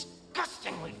and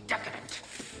disgustingly decadent.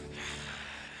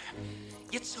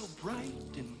 Yet so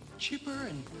bright and chipper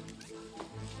and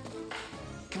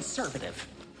conservative.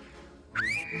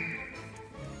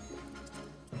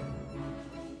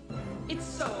 It's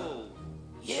so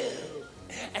you,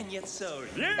 and yet so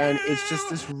and it's just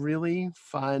this really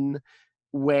fun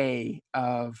way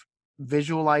of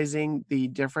visualizing the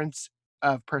difference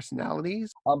of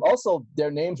personalities. Also, their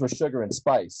names were Sugar and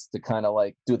Spice to kind of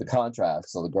like do the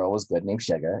contrast. So the girl was good, named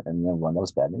Sugar, and then one that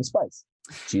was bad, named Spice.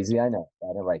 Cheesy, I know. I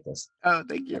didn't write this. Oh,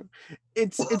 thank you.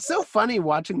 It's so funny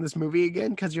watching this movie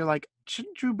again, because you're like,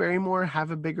 shouldn't Drew Barrymore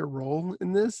have a bigger role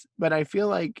in this? But I feel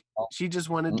like she just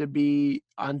wanted to be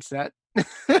on set.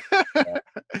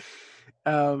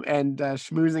 And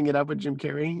schmoozing it up with Jim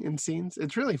Carrey in scenes.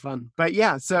 It's really fun. But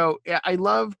yeah, so I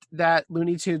loved that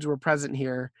Looney Tunes were present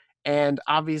here. And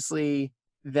obviously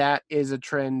that is a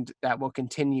trend that will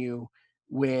continue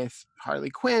with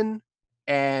Harley Quinn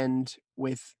and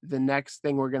with the next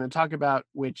thing we're going to talk about,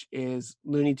 which is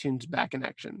Looney Tunes Back in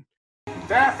Action.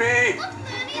 Daffy! Look,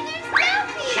 Looney, there's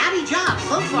Daffy! Shabby job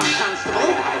so far, Constable.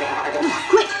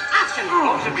 Quick, action!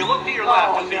 Oh, if you look to your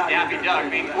left, you'll see Daffy Duck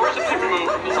being forcibly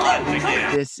removed from the lines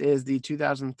again. This is the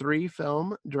 2003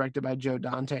 film directed by Joe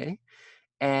Dante.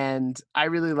 And I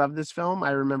really love this film.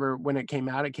 I remember when it came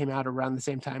out around the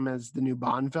same time as the new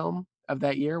Bond film of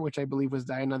that year, which I believe was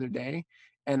Die Another Day.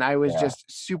 And I was just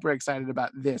super excited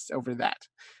about this over that.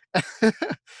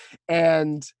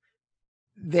 And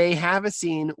they have a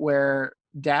scene where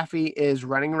Daffy is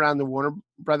running around the Warner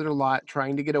Brother lot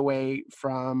trying to get away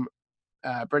from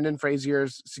Brendan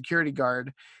Fraser's security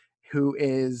guard, who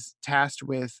is tasked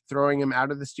with throwing him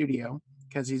out of the studio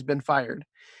because he's been fired.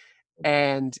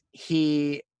 And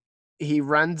he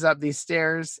runs up these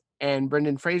stairs, and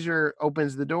Brendan Fraser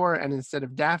opens the door, and instead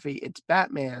of Daffy, it's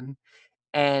Batman.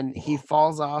 And he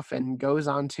falls off and goes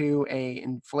onto a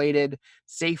inflated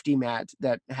safety mat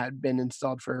that had been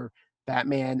installed for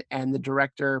Batman, and the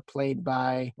director, played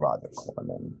by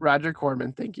Roger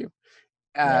Corman, thank you.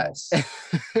 Yes.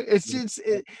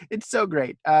 It's so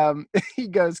great. He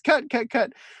goes, cut,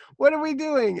 what are we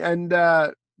doing? And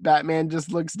Batman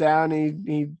just looks down, and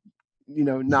he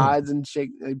nods and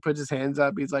he puts his hands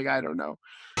up. He's like, I don't know.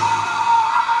 That's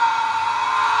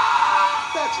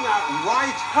not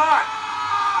right. Cut!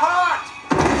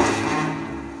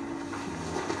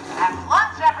 At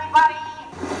once, everybody!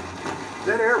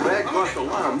 That airbag cost a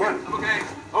lot of money.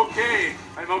 Okay.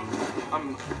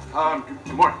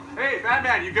 Good morning. Hey,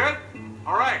 Batman, you good?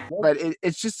 All right. But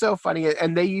it's just so funny.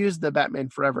 And they use the Batman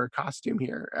Forever costume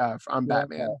here on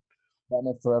Batman.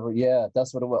 Batman Forever, yeah,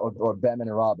 that's what it was, or Batman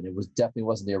and Robin. It definitely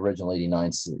wasn't the original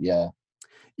 '89 suit, yeah.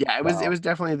 Yeah, it was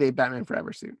definitely the Batman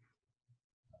Forever suit.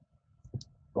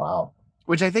 Wow.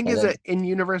 Which I think is an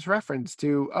in-universe reference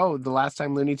to, the last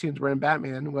time Looney Tunes were in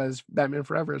Batman was Batman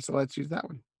Forever, so let's use that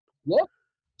one. Yeah,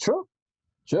 true.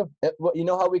 You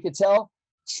know how we could tell?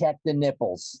 Check the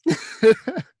nipples.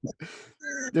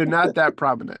 They're not that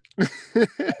prominent. They're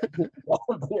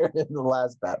in the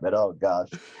last Batman, oh gosh.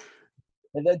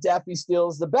 And then Daffy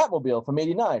steals the Batmobile from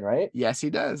 '89, right? Yes, he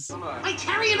does. My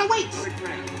chariot awaits!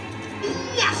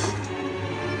 Yes!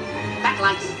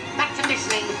 Backlights, back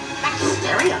conditioning, back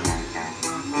stereo.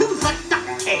 To the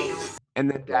duck cave! And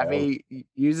then Daffy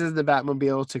uses the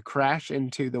Batmobile to crash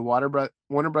into the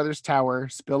Warner Brothers tower,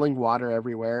 spilling water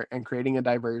everywhere and creating a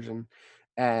diversion.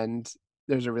 And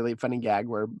there's a really funny gag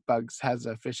where Bugs has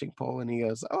a fishing pole and he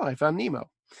goes, "Oh, I found Nemo."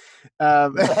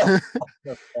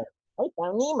 I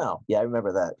found Nemo. Yeah, I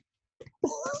remember that.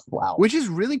 Wow. Which is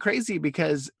really crazy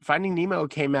because Finding Nemo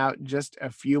came out just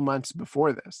a few months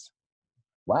before this.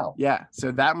 Wow. Yeah,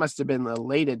 so that must have been the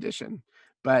late edition,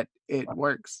 but it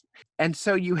works. And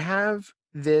so you have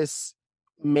this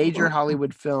major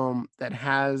Hollywood film that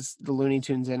has the Looney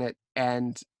Tunes in it,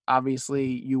 and obviously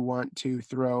you want to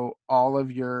throw all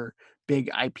of your big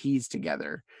IPs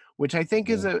together, which I think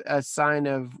is a sign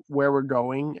of where we're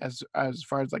going as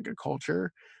far as like a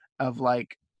culture of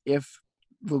like, if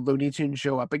the Looney Tunes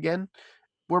show up again,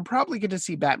 we're probably going to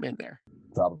see Batman there.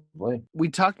 Probably. We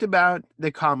talked about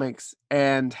the comics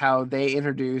and how they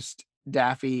introduced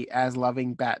Daffy as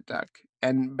loving Bat Duck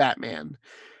and Batman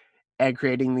and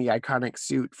creating the iconic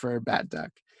suit for Bat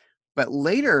Duck. But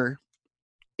later,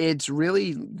 it's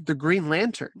really the Green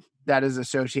Lantern that is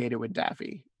associated with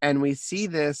Daffy. And we see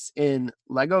this in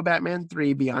Lego Batman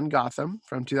 3 Beyond Gotham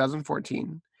from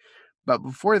 2014. But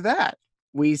before that,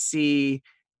 we see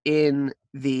in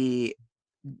the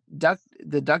Duck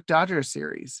Dodgers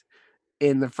series,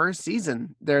 in the first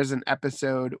season, there's an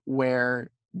episode where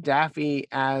Daffy,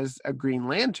 as a Green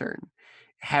Lantern,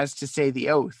 has to say the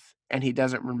oath, and he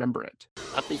doesn't remember it.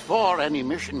 But before any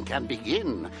mission can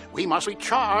begin, we must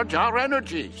recharge our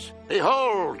energies.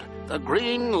 Behold, the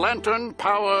Green Lantern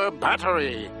Power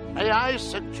Battery. May I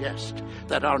suggest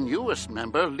that our newest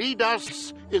member lead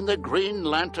us in the Green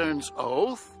Lantern's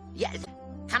oath? Yes.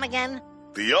 Come again?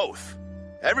 The oath.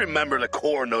 Every member of the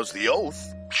Corps knows the oath.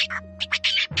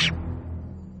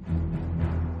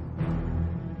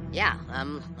 Yeah,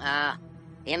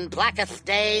 in blackest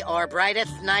day or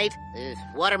brightest night,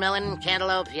 watermelon,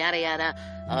 cantaloupe, yada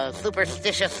yada,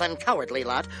 superstitious and cowardly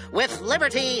lot, with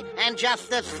liberty and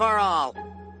justice for all.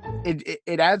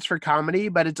 It adds for comedy,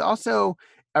 but it's also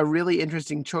a really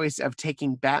interesting choice of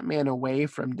taking Batman away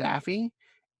from Daffy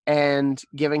and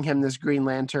giving him this Green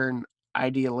Lantern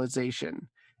idealization.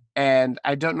 And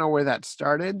I don't know where that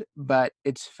started, but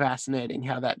it's fascinating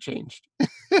how that changed. I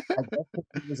guess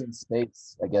if he was in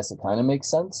space, I guess it kind of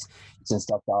makes sense. Since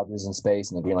Duck Dodgers in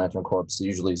space and the Green Lantern Corps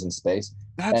usually is in space.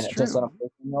 That's and true. Just on a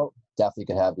personal note, Daffy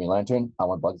could have Green Lantern. I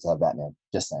want Bugs to have Batman.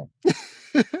 Just saying.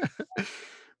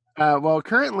 Well,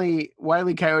 currently, Wile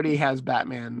E. Coyote has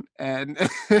Batman, and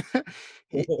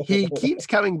he keeps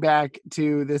coming back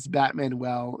to this Batman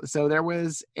well. So there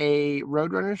was a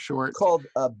Roadrunner short called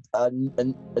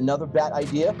Another Bat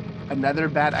Idea. Another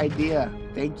Bat Idea.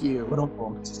 Thank you.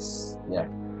 Yeah.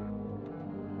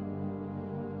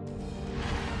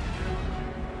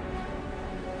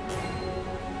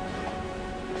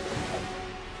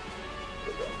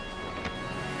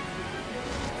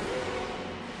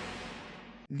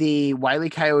 the Wile E.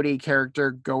 Coyote character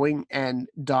going and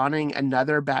donning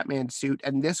another Batman suit,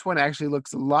 and this one actually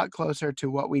looks a lot closer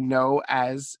to what we know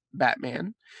as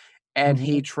Batman. And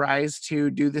he tries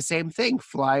to do the same thing,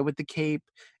 fly with the cape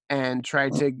and try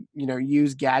to,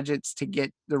 use gadgets to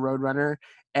get the Roadrunner.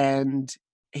 And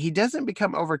he doesn't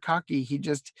become over cocky. He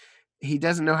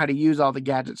doesn't know how to use all the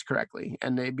gadgets correctly,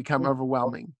 and they become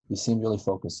overwhelming. He seemed really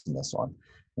focused in this one.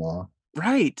 Yeah.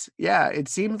 Right. Yeah. It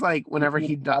seems like whenever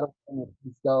he does,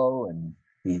 and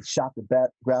he shot the bat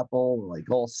grapple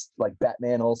like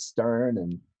Batman all stern,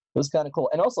 and it was kind of cool.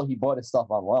 And also he bought his stuff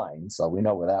online, so we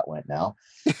know where that went now.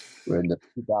 We're in the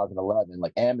 2011,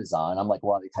 like Amazon. I'm like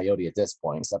Wile E. Coyote at this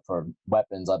point, except for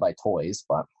weapons. I buy toys,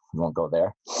 but we won't go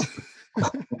there.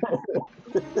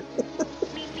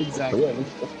 Exactly. Yeah.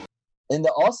 And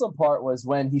the awesome part was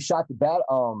when he shot the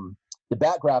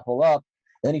bat grapple up.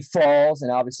 Then he falls,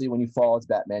 and obviously when you fall as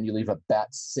Batman, you leave a bat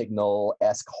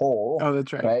signal-esque hole. Oh,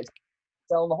 that's right. Right?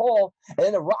 Fell in the hole, and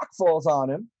then the rock falls on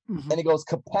him, and it goes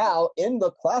kapow in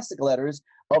the classic letters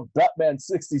of Batman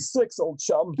 66, old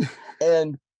chum.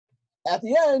 And at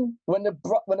the end, when the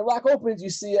rock opens, you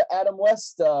see an Adam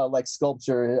West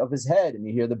sculpture of his head, and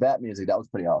you hear the Bat music. That was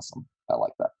pretty awesome. I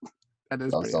like that. That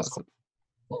is pretty awesome.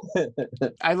 Cool.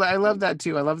 I love that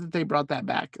too. I love that they brought that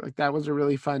back. Like, that was a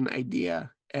really fun idea.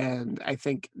 And I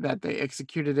think that they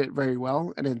executed it very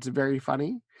well, and it's very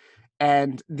funny.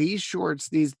 And these shorts,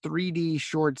 these 3D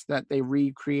shorts that they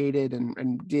recreated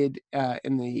and did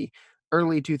in the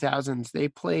early 2000s, they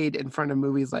played in front of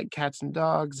movies like Cats and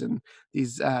Dogs and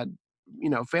these,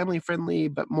 family friendly,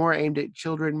 but more aimed at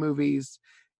children movies.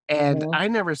 And I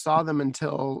never saw them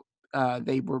until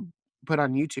they were put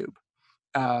on YouTube.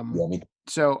 Me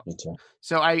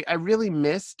I really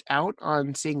missed out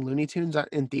on seeing Looney Tunes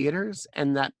in theaters,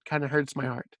 and that kind of hurts my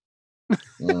heart. I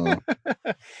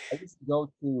used to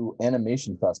go to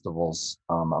animation festivals.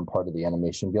 I'm part of the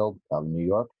Animation Guild in New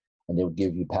York, and they would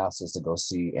give you passes to go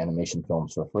see animation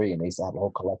films for free. And they used to have a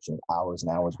whole collection of hours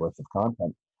and hours worth of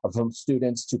content, from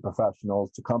students to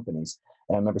professionals to companies.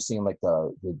 And I remember seeing like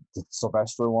the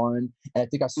Sylvester one, and I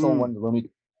think I saw one of the Looney.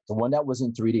 The one that was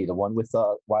in 3D, the one with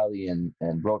Wile E. and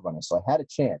Roadrunner. So I had a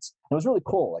chance. It was really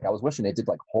cool. Like, I was wishing they did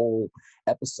like whole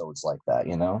episodes like that,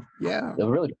 Yeah. It was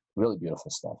really, really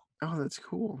beautiful stuff. Oh, that's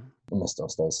cool. I miss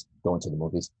those days, going to the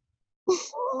movies.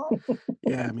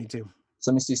 Yeah, me too.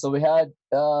 So let me see. So we had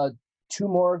 2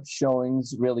 more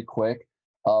showings really quick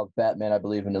of Batman, I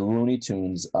believe, in the Looney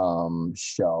Tunes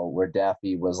show, where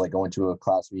Daffy was like going to a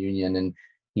class reunion, and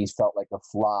he felt like a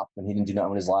flop, and he didn't do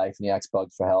nothing with his life, and he asked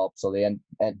Bugs for help. So and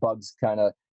Bugs kind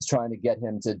of is trying to get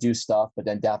him to do stuff, but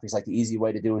then Daffy's like, the easy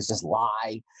way to do is just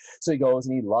lie. So he goes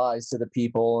and he lies to the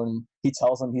people, and he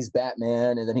tells them he's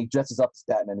Batman, and then he dresses up as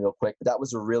Batman real quick. But that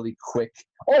was a really quick.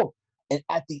 Oh, and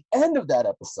at the end of that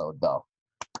episode, though,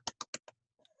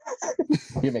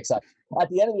 you're excited. At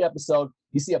the end of the episode,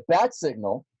 you see a bat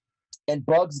signal, and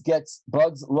Bugs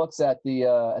looks at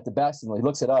the bat signal. He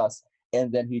looks at us. And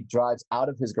then he drives out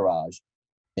of his garage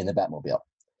in the Batmobile.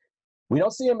 We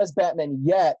don't see him as Batman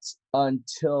yet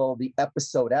until the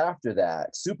episode after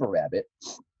that, Super Rabbit.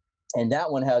 And that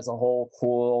one has a whole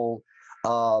cool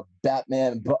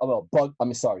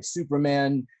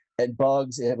Superman and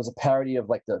Bugs. It was a parody of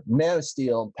like the Man of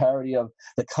Steel, parody of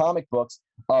the comic books.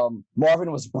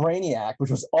 Marvin was Brainiac,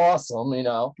 which was awesome,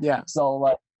 Yeah. So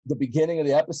like, the beginning of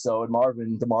the episode,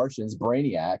 Marvin the Martian's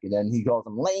Brainiac, and then he calls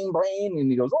him Lame Brain,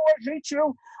 and he goes, "Oh, I hate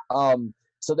you."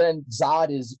 So then Zod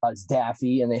is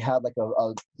Daffy, and they had like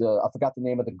I forgot the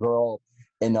name of the girl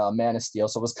in Man of Steel,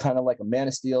 so it was kind of like a Man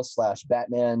of Steel /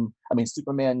 Batman.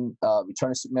 Superman,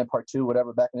 Return of Superman Part 2,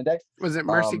 whatever, back in the day. Was it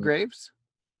Mercy Graves?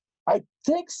 I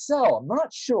think so. I'm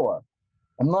not sure.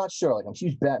 Like, I'm a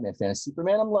huge Batman fan.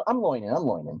 Superman, I'm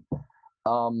loining.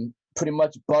 Pretty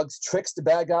much Bugs tricks the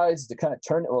bad guys to kind of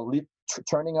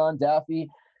turning on Daffy,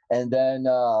 and then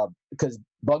because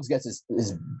Bugs gets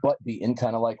his butt beaten,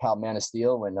 kind of like how Man of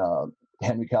Steel when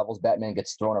Henry Cavill's Batman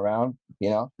gets thrown around,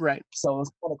 Right. So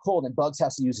it's kind of cool. Then Bugs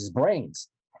has to use his brains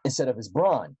instead of his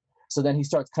brawn. So then he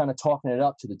starts kind of talking it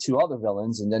up to the 2 other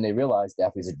villains, and then they realize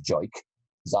Daffy's a joke,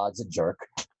 Zod's a jerk.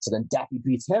 So then Daffy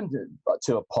beats him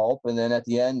to a pulp, and then at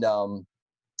the end,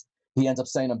 he ends up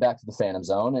sending him back to the Phantom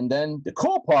Zone. And then the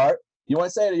cool part, you want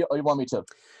to say it or you want me to?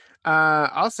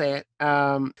 I'll say it.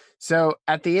 So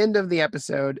at the end of the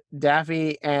episode,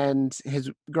 Daffy and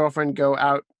his girlfriend go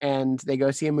out and they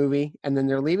go see a movie, and then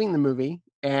they're leaving the movie,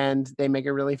 and they make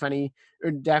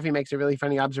Daffy makes a really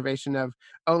funny observation of,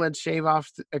 "Oh, let's shave off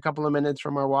a couple of minutes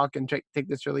from our walk and take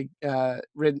this really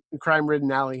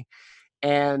crime-ridden alley."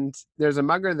 And there's a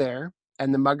mugger there,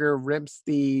 and the mugger rips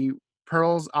the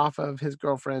pearls off of his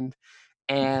girlfriend,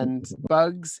 and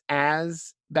Bugs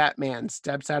as Batman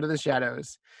steps out of the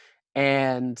shadows,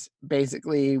 and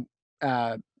basically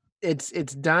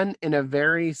it's done in a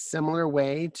very similar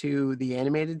way to the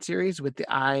animated series, with the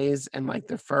eyes and like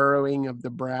the furrowing of the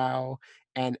brow,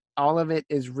 and all of it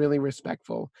is really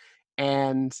respectful.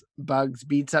 And Bugs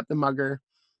beats up the mugger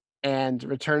and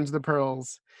returns the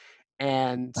pearls,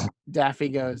 and Daffy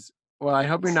goes, "Well, I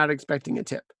hope you're not expecting a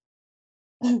tip."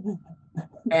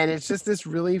 And it's just this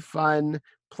really fun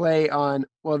play on,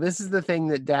 well, this is the thing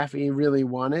that Daffy really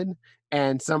wanted,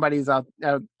 and somebody's out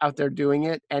there doing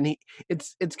it. And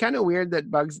it's kind of weird that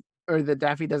that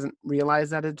Daffy doesn't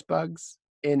realize that it's Bugs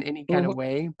in any kind of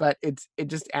way, but it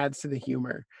just adds to the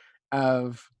humor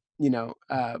of,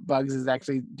 Bugs is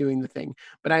actually doing the thing.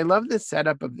 But I love the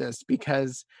setup of this,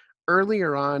 because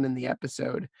earlier on in the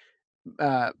episode,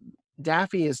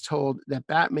 Daffy is told that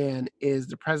Batman is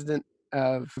the president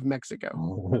of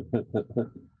Mexico.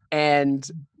 And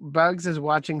Bugs is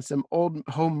watching some old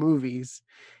home movies,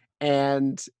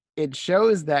 and it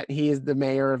shows that he is the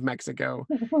mayor of Mexico.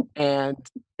 And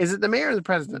is it the mayor or the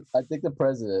president? I think the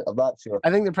president. I'm not sure.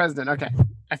 I think the president. Okay.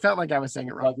 I felt like I was saying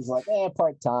it wrong. Bugs is like,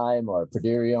 part-time or per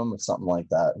diem or something like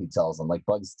that. He tells him, like,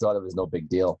 Bugs thought it was no big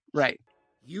deal. Right.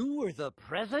 You were the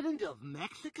president of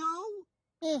Mexico?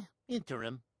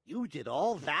 Interim. You did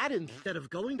all that instead of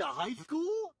going to high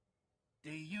school?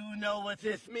 Do you know what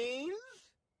this means?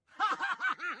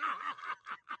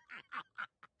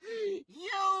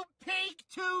 You peaked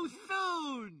too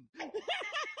soon!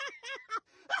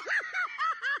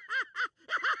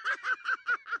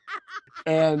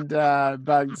 And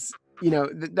Bugs,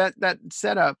 that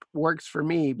setup works for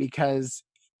me, because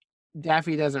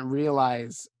Daffy doesn't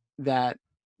realize that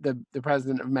the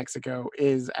president of Mexico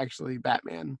is actually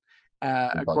Batman,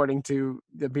 according to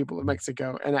the people of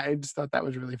Mexico. And I just thought that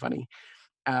was really funny.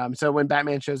 So when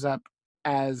Batman shows up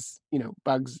as,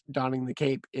 Bugs donning the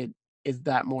cape, it is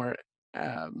that more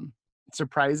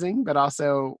surprising, but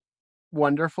also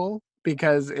wonderful,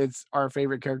 because it's our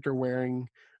favorite character wearing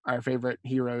our favorite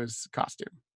hero's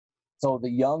costume. So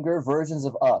the younger versions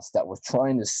of us that were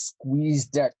trying to squeeze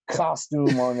that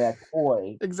costume on that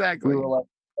toy. Exactly. We were like,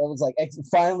 I was like,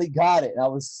 finally got it. And I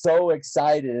was so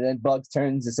excited. And then Bugs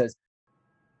turns and says,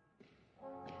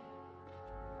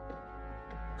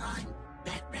 I'm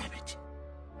Bat Rabbit.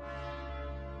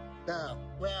 Oh,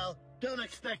 well, don't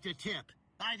expect a tip.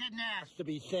 I didn't ask to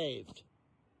be saved.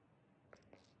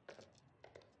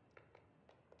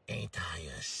 Ain't I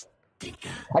a stinker?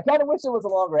 I kind of wish it was a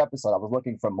longer episode. I was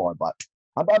looking for more, but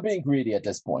I'm being greedy at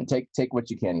this point. Take what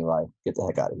you can, Eli. Get the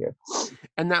heck out of here.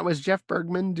 And that was Jeff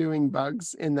Bergman doing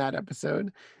Bugs in that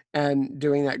episode and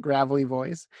doing that gravelly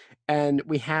voice. And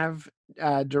we have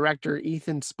director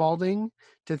Ethan Spalding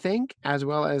to thank, as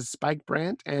well as Spike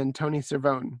Brandt and Tony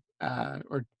Cervone,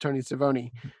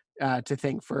 to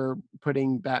thank for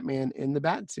putting Batman in the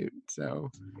bat suit.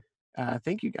 So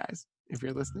thank you guys, if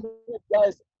you're listening.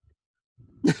 Guys,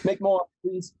 make more,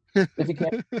 please, if you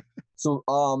can. So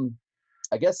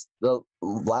I guess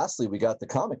lastly we got the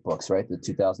comic books, right? The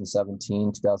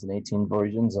 2017, 2018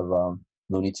 versions of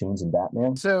Looney Tunes and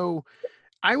Batman. So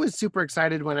I was super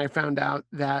excited when I found out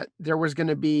that there was going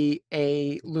to be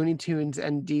a Looney Tunes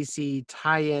and DC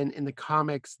tie-in in the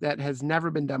comics that has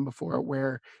never been done before,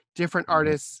 where different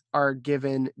artists are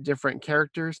given different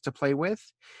characters to play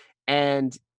with.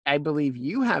 And I believe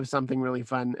you have something really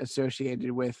fun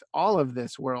associated with all of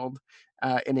this world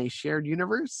in a shared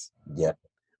universe. Yeah.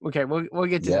 Okay, we'll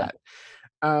get to that.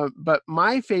 But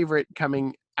my favorite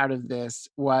coming out of this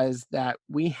was that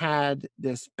we had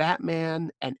this Batman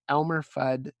and Elmer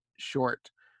Fudd short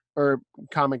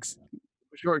comic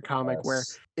where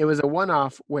it was a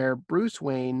one-off where Bruce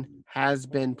Wayne has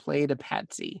been played a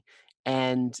patsy,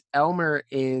 and Elmer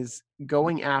is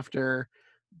going after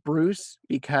Bruce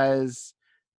because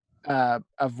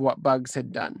of what Bugs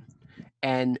had done.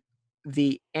 And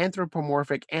the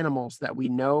anthropomorphic animals that we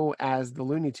know as the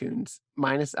Looney Tunes,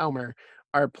 minus Elmer,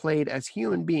 are played as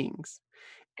human beings.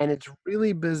 And it's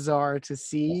really bizarre to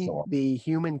see the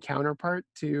human counterpart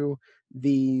to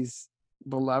these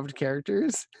beloved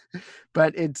characters,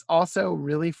 but it's also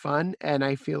really fun. And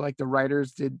I feel like the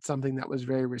writers did something that was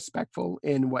very respectful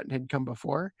in what had come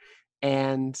before.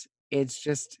 And it's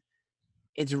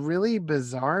really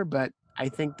bizarre, but I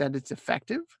think that it's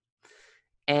effective.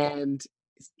 And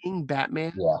seeing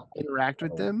Batman interact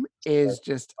with them is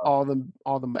just all the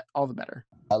better.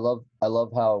 I love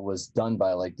how it was done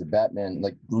by like the Batman,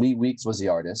 like Lee Weeks was the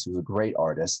artist, who was a great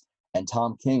artist, and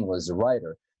Tom King was the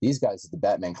writer. These guys did the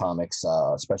Batman comics,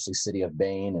 especially City of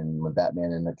Bane and when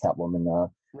Batman and the Catwoman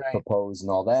proposed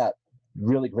and all that.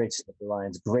 really great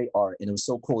storylines, great art, and it was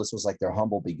so cool. This was like their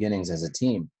humble beginnings as a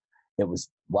team. It was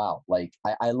wow. Like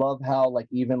I love how like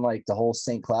even like the whole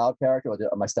St. Cloud character.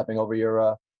 Am I stepping over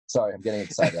your? Sorry, I'm getting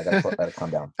excited. I gotta calm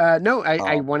down. No,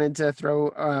 I wanted to throw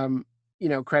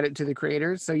credit to the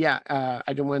creators. So yeah,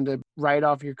 I just wanted to write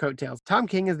off your coattails. Tom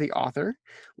King is the author.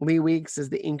 Lee Weeks is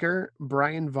the inker.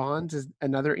 Brian Vaughns is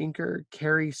another inker.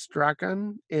 Carrie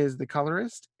Strachan is the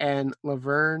colorist, and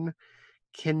Laverne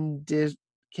Kandinsky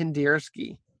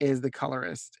is the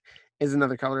colorist. Is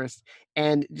another colorist,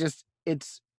 and just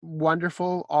it's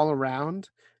wonderful all around.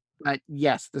 But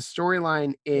yes, the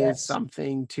storyline is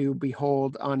something to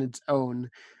behold on its own.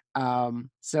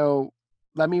 So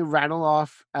let me rattle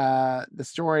off the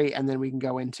story, and then we can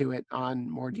go into it on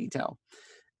more detail.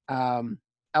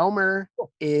 Elmer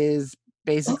is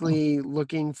basically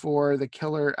looking for the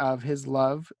killer of his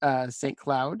love, St.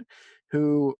 Cloud,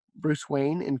 who Bruce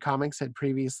Wayne in comics had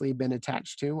previously been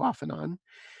attached to off and on.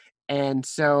 And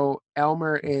so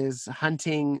Elmer is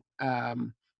hunting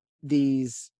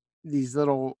these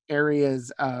little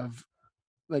areas of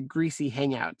like greasy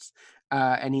hangouts,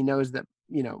 and he knows that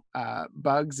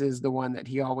Bugs is the one that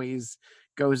he always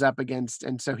goes up against,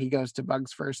 and so he goes to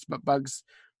Bugs first, but Bugs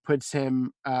puts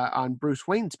him on Bruce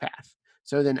Wayne's path.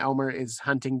 So then Elmer is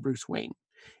hunting Bruce Wayne,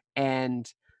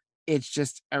 and it's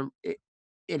just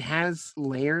it has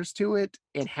layers to it.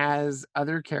 It has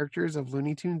other characters of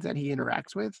Looney Tunes that he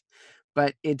interacts with,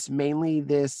 but it's mainly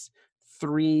this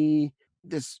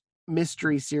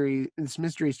mystery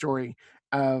story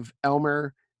of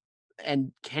Elmer,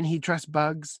 and can he trust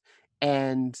Bugs,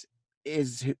 and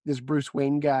is this Bruce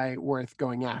Wayne guy worth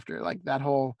going after? Like that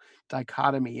whole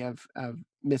dichotomy of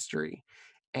mystery.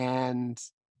 And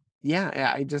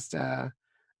yeah, I just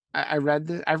I've read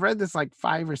this like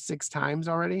 5 or 6 times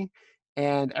already,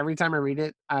 and every time I read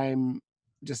it, I'm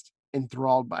just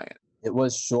enthralled by it. It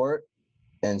was short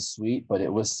and sweet, but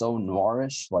it was so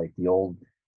noirish, like the old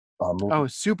movie. Oh,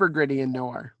 super gritty and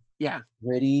noir. Yeah.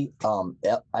 Gritty.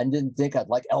 I didn't think I'd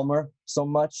like Elmer so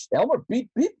much. Elmer he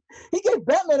gave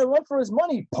Batman a run for his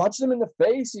money. He punched him in the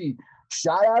face. He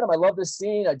shot at him. I love this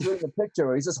scene. I drew in the picture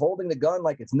where he's just holding the gun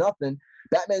like it's nothing.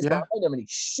 Batman's behind him and he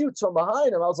shoots from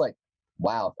behind him. I was like,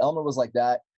 wow, if Elmer was like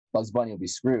that, Bugs Bunny would be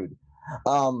screwed.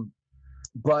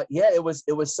 But yeah, it was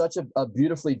such a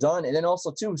beautifully done. And then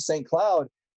also too, St. Cloud,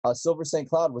 Silver St.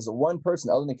 Cloud was the one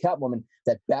person other than Catwoman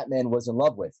that Batman was in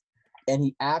love with. And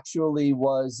he actually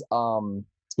was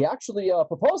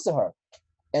proposed to her.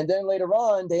 And then later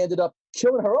on, they ended up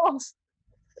killing her off.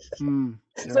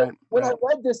 So when I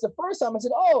read this the first time, I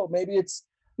said, oh, maybe it's,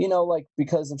 like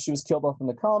because she was killed off in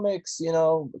the comics,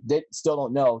 they still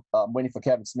don't know. I'm waiting for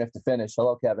Kevin Smith to finish.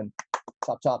 Hello, Kevin.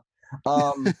 Chop, chop.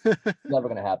 Never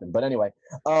gonna happen. But anyway,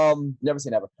 never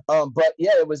say never. But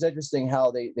yeah, it was interesting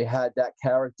how they had that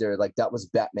character, like that was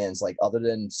Batman's, like other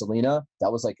than Selina,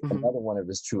 that was like another one of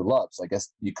his true loves. I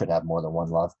guess you could have more than one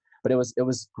love. But it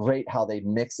was great how they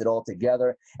mixed it all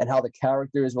together and how the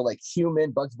characters were like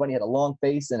human. Bugs Bunny had a long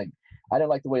face and I didn't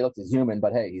like the way he looked as human,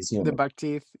 but hey, he's human. The buck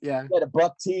teeth, yeah. He had a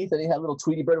buck teeth, and he had a little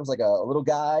Tweety Bird. It was like a little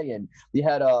guy, and he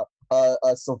had a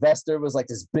Sylvester was like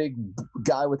this big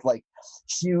guy with like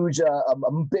huge, a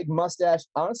big mustache.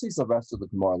 Honestly, Sylvester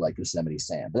looked more like Yosemite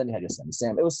Sam, but then he had Yosemite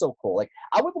Sam. It was so cool. Like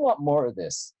I would want more of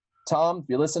this. Tom, if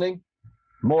you're listening,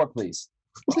 more please.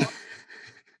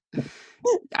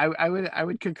 I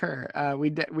would concur. We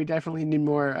definitely need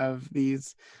more of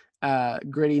these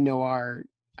gritty noir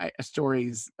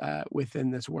stories within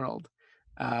this world.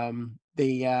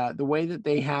 The way that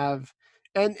they have,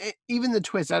 and even the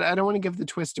twist. I don't want to give the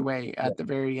twist away at the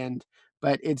very end,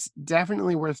 but it's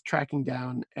definitely worth tracking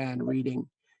down and reading.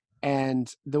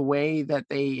 And the way that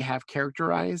they have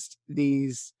characterized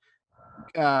these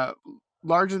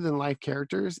larger than life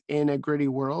characters in a gritty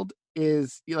world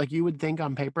is like you would think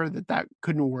on paper that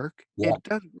couldn't work. Yeah. It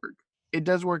does work. It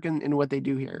does work in what they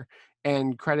do here.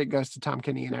 And credit goes to Tom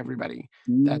Kenny and everybody.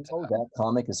 That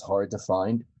comic is hard to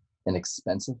find and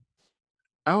expensive.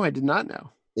 Oh, I did not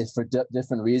know. It's for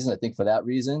different reasons. I think for that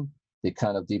reason, they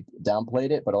kind of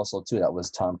downplayed it, but also too, that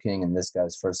was Tom King and this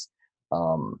guy's first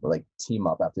like team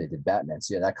up after they did Batman.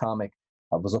 So yeah, that comic,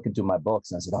 I was looking through my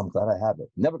books and I said, oh, I'm glad I have it.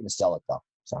 Never going to sell it though.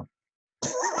 So.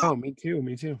 Oh, me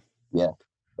too. Yeah,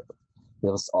 it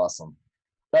was awesome.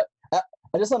 But I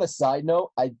just on a side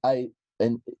note, I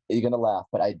and you're gonna laugh,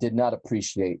 but I did not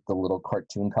appreciate the little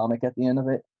cartoon comic at the end of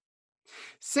it.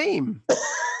 Same.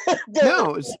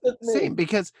 No, same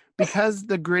because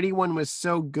the gritty one was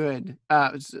so good.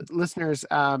 Listeners,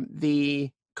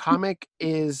 the comic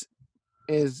is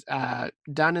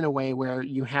done in a way where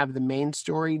you have the main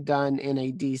story done in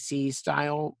a DC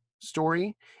style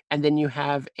story, and then you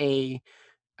have a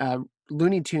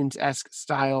Looney Tunes-esque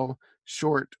style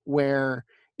short where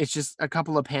it's just a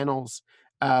couple of panels,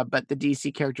 but the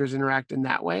DC characters interact in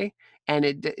that way, and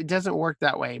it doesn't work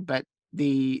that way. But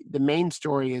the main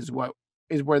story is where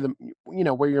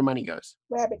where your money goes.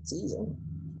 Rabbit season.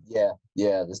 Yeah.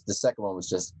 The second one was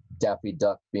just Daffy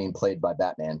Duck being played by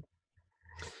Batman.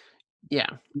 Yeah,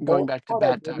 going back to what Bat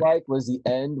I did Duck. like was the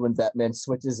end when Batman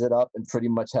switches it up and pretty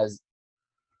much has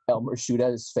Elmer shoot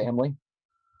at his family.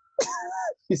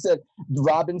 He said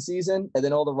Robin season, and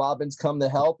then all the Robins come to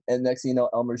help, and next thing you know,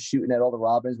 Elmer's shooting at all the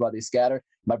Robins while they scatter.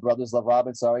 My brothers love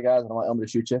Robin. Sorry, guys, I don't want Elmer to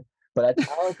shoot you. But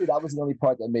honestly, that was the only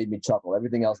part that made me chuckle.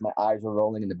 Everything else, my eyes were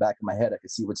rolling in the back of my head. I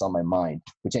could see what's on my mind,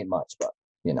 which ain't much, but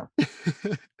you know.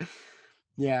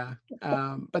 Yeah,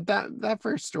 but that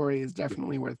first story is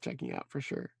definitely worth checking out for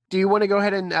sure. Do you want to go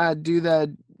ahead and do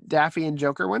the Daffy and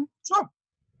Joker one? Sure.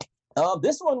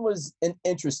 This one was an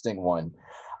interesting one.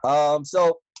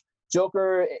 So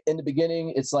Joker in the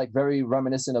beginning, it's like very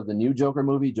reminiscent of the new Joker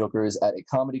movie. Joker is at a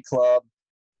comedy club,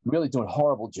 really doing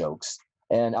horrible jokes,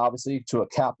 and obviously to a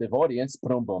captive audience,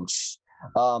 boom, boom,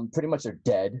 pretty much they're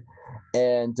dead,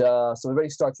 and so everybody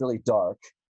starts really dark,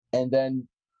 and then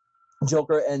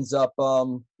Joker ends up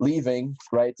leaving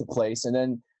right to place, and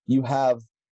then you have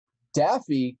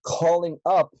Daffy calling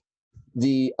up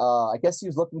the I guess he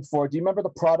was looking for. Do you remember the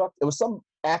product? It was some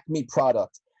Acme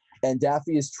product, and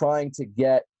Daffy is trying to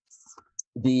get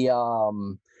the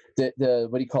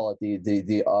what do you call it?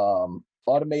 The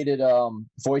automated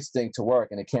voice thing to work,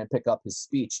 and it can't pick up his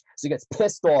speech, so he gets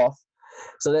pissed off.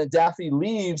 So then Daffy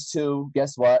leaves to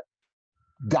guess what?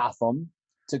 Gotham,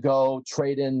 to go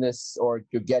trade in this or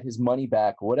get his money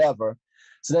back or whatever.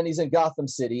 So then he's in Gotham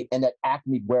City, and that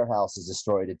Acme warehouse is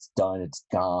destroyed. It's done. It's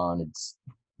gone. It's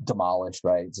demolished,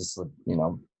 right? It's just a,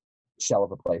 shell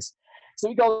of a place. So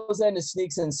he goes in and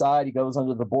sneaks inside. He goes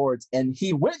under the boards, and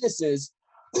he witnesses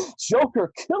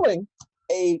Joker killing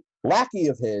a lackey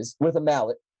of his with a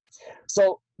mallet.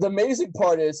 So the amazing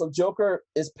part is, so Joker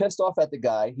is pissed off at the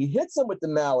guy. He hits him with the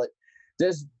mallet.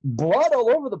 There's blood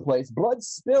all over the place. Blood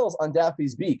spills on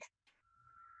Daffy's beak.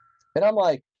 And I'm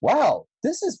like, wow,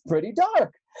 this is pretty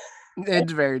dark.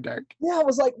 It's very dark. Yeah, I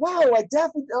was like, wow, like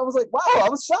Daffy, I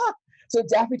was shocked. So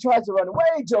Daffy tries to run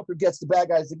away. Joker gets the bad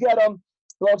guys to get him.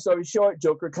 Long story short,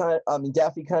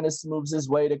 Daffy kind of moves his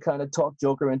way to kind of talk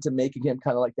Joker into making him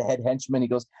kind of like the head henchman. He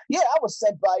goes, yeah, I was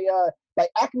sent by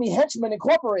Acme Henchmen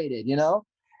Incorporated,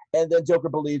 And then Joker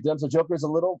believed him. So Joker's a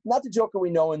little, not the Joker we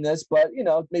know in this, but,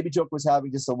 maybe Joker was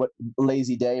having just a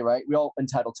lazy day, right? We all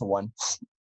entitled to one.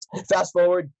 Fast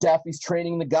forward, Daffy's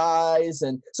training the guys.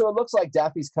 And so it looks like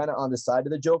Daffy's kind of on the side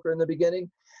of the Joker in the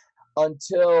beginning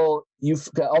until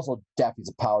also Daffy's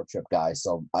a power trip guy.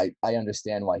 So I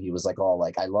understand why he was like,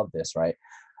 I love this, right?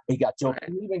 He got Joker.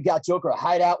 Right. He even got Joker a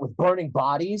hideout with burning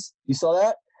bodies. You saw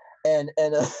that? And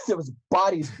there was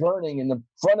bodies burning in the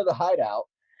front of the hideout.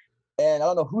 And I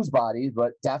don't know whose body,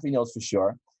 but Daffy knows for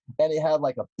sure. And it had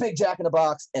like a big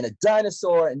Jack-in-the-Box and a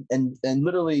dinosaur. And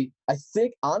literally, I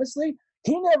think, honestly,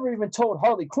 he never even told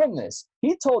Harley Quinn this.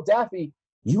 He told Daffy,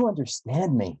 you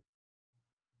understand me.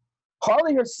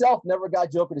 Harley herself never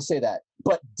got Joker to say that.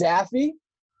 But Daffy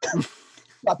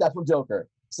got that from Joker.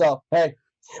 So, hey.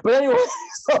 But anyway,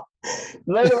 so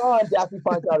later on, Daffy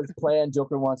finds out his plan.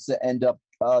 Joker wants to end up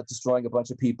destroying a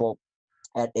bunch of people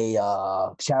at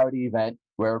a charity event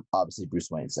where obviously Bruce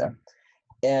Wayne's there.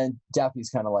 And Daffy's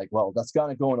kind of like, well, that's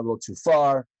kind of going a little too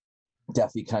far.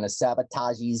 Daffy kind of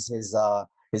sabotages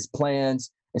his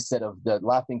plans. Instead of the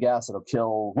laughing gas that'll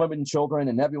kill women, children,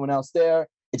 and everyone else there,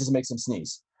 it just makes him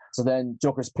sneeze. So then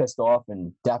Joker's pissed off,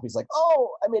 and Daffy's like,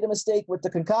 oh, I made a mistake with the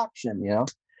concoction,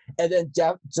 And then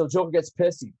so Joker gets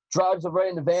pissed. He drives away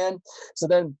in the van. So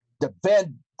then the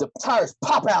tires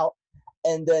pop out.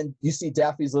 And then you see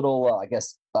Daffy's little, I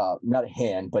guess, not a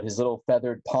hand, but his little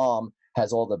feathered palm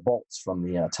has all the bolts from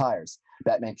the tires.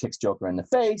 Batman kicks Joker in the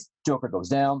face. Joker goes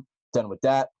down. Done with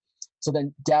that. So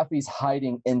then Daffy's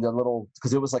hiding in the little,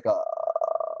 because it was like a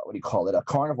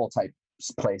carnival type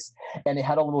place. And they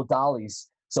had all little dollies.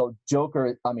 So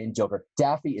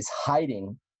Daffy is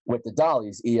hiding with the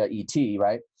dollies, E.T.,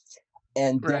 right?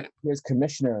 And then there's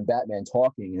Commissioner and Batman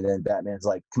talking. And then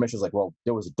Commissioner's like, well,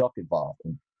 there was a duck involved.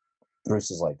 And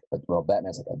Bruce is like, well,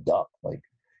 Batman's like, a duck. Like,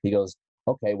 he goes,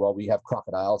 okay, well, we have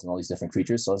crocodiles and all these different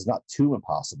creatures, so it's not too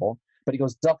impossible. But he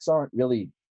goes, ducks aren't really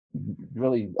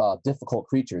difficult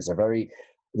creatures. They're very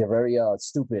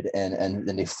stupid and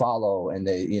they follow, and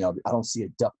they, I don't see a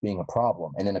duck being a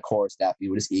problem. And then of course Daffy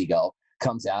with his ego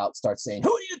comes out, starts saying, who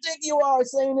do you think you are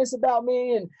saying this about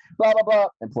me, and blah blah blah.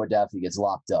 And poor Daffy gets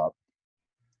locked up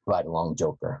right along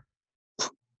Joker.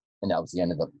 And that was the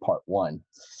end of the part one.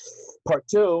 Part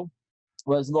two,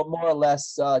 was more or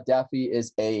less Daffy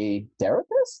is a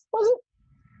therapist, was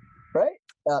it? Right?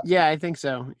 Yeah, I think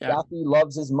so. Yeah. Daffy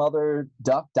loves his mother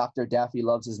duck. Dr. Daffy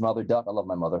loves his mother duck. I love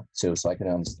my mother too, so I can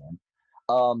understand.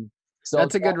 So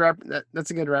that's a good that's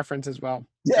a good reference as well.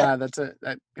 Yeah.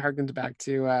 That harkens back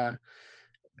to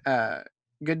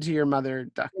Good to Your Mother,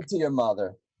 Duck. Good to Your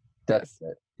Mother. That's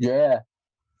it. Yeah.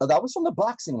 Oh, that was from the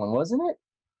boxing one, wasn't it?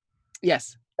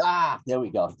 Yes. Ah, there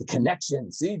we go. The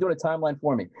connection. See, doing a timeline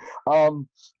for me.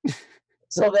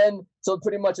 So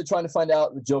pretty much they're trying to find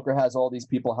out the Joker has all these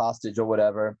people hostage or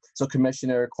whatever. So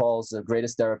Commissioner calls the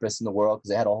greatest therapist in the world because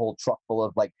they had a whole truck full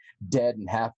of like dead and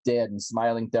half dead and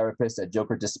smiling therapists that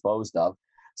Joker disposed of.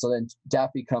 So then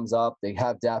Daffy comes up. They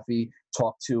have Daffy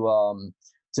talk to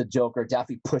Joker.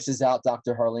 Daffy pushes out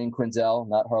Dr. Harleen Quinzel,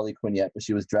 not Harley Quinn yet, but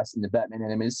she was dressed in the Batman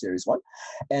animated series one.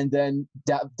 And then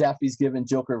Daffy's giving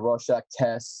Joker Rorschach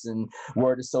tests and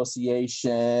word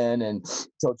association. And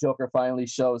so Joker finally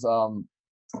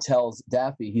tells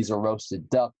Daffy he's a roasted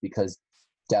duck because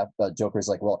Joker's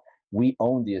like, well, we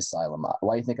own the asylum.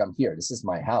 Why do you think I'm here? This is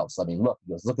my house. I mean, look,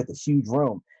 he goes, look at the huge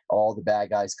room. All the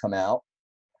bad guys come out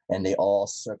and they all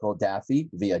circle Daffy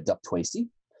via Duck Tracy.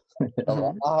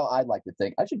 Oh, I'd like to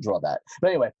think I should draw that. But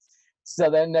anyway, so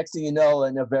then next thing you know,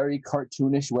 in a very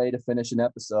cartoonish way to finish an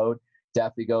episode,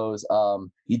 Daffy goes,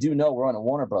 you do know we're on a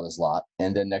Warner Brothers lot.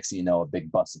 And then next thing you know, a big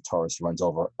bus of tourists runs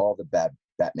over all the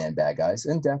Batman bad guys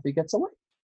and Daffy gets away.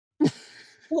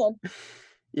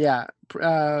 Yeah,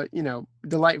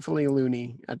 delightfully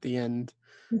loony at the end.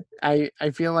 I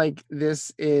feel like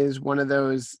this is one of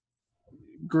those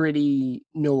gritty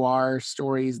noir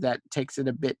stories that takes it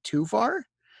a bit too far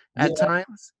at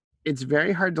times. It's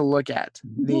very hard to look at.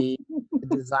 The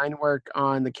design work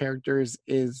on the characters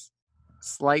is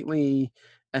slightly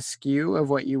askew of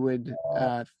what you would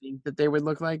think that they would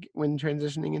look like when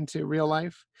transitioning into real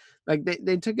life. Like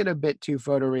they took it a bit too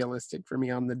photorealistic for me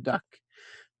on the duck,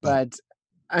 but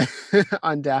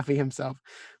on Daffy himself.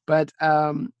 But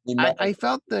I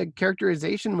felt the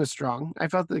characterization was strong. I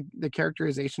felt the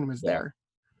characterization was there.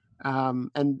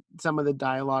 And some of the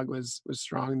dialogue was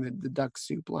strong. The duck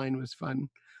soup line was fun,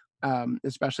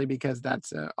 especially because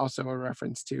that's also a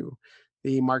reference to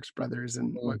the Marx Brothers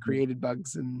and what created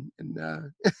Bugs and and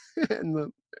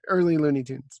the early Looney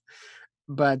Tunes.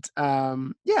 But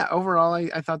overall,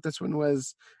 I thought this one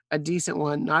was a decent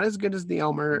one. Not as good as the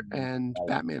Elmer and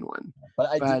Batman one.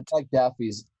 But I do like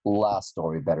Daffy's last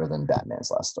story better than Batman's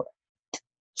last story.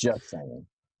 Just saying.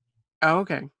 Oh,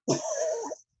 okay.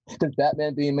 Because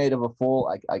Batman being made of a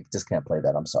fool, I just can't play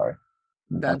that. I'm sorry.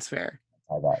 That's fair.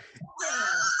 That.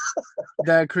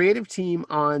 The creative team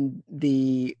on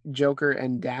the Joker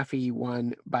and Daffy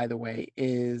one, by the way,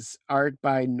 is art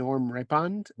by Norm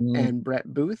Ripond and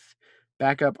Brett Booth.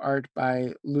 Backup art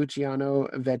by Luciano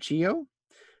Vecchio.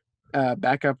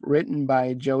 Backup written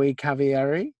by Joey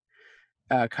Cavieri.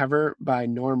 Cover by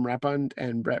Norm Ripond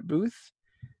and Brett Booth.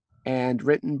 And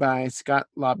written by Scott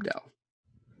Lobdell.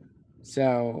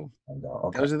 So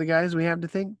those are the guys we have to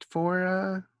thank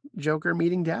for Joker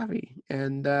meeting Daffy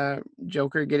and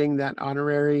Joker getting that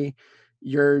honorary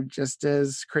 "you're just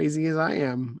as crazy as I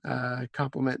am"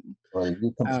 compliment.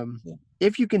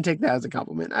 If you can take that as a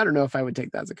compliment. I don't know if I would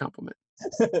take that as a compliment.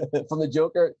 From the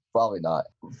Joker, probably not.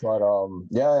 But all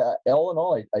in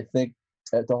all, I think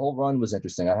the whole run was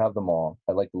interesting. I have them all.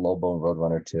 I like the Lobo and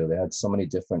Roadrunner too. They had so many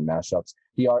different mashups.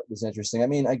 The art was interesting. I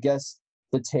mean, I guess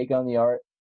the take on the art,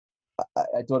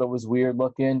 I thought it was weird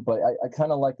looking, but I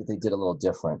kind of like that they did a little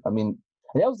different. I mean,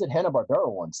 they also did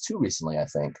Hanna-Barbera ones too recently, I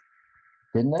think.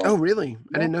 Didn't they? Oh, really?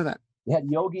 I didn't know that. They had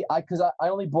Yogi. Because I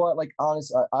only bought, like,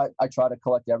 honest, I try to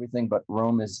collect everything, but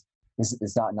room is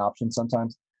not an option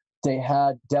sometimes. They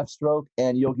had Deathstroke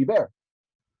and Yogi Bear.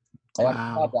 I haven't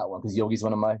had that one because Yogi's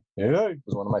was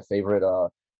one of my favorite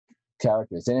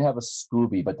characters. They didn't have a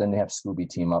Scooby, but then they have Scooby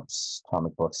team ups,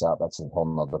 comic books out. That's a whole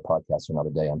nother podcast for another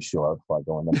day, I'm sure, before I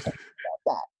go into about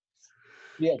that.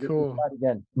 Yeah, cool.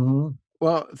 Again.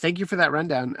 Well, thank you for that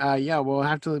rundown. We'll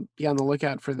have to be on the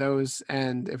lookout for those,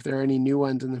 and if there are any new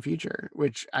ones in the future,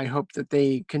 which I hope that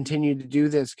they continue to do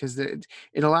this because it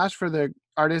allows for the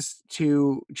artists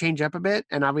to change up a bit.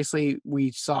 And obviously,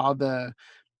 we saw the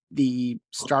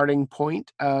starting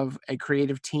point of a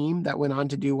creative team that went on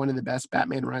to do one of the best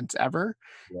Batman runs ever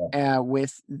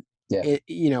with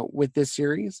this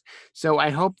series. So I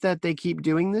hope that they keep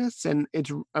doing this, and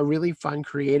it's a really fun,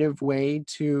 creative way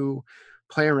to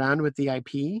play around with the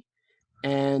IP,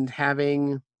 and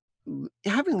having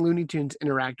Looney Tunes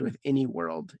interact with any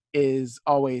world is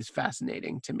always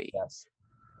fascinating to me. Yes.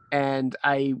 And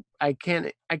I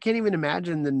can't even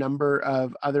imagine the number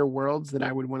of other worlds that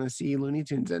I would want to see Looney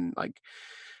Tunes in. Like,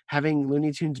 having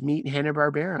Looney Tunes meet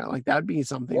Hanna-Barbera. Like that would be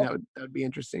something that would be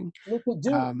interesting. They could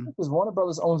do it because Warner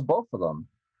Brothers owns both of them.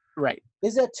 Right.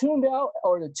 Is that Tuned Out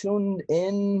or the Tuned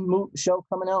In show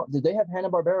coming out? Did they have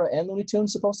Hanna-Barbera and Looney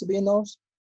Tunes supposed to be in those?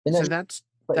 So that's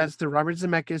the Robert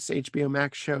Zemeckis HBO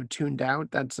Max show Tuned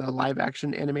Out. That's a live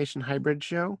action animation hybrid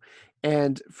show.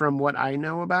 And from what I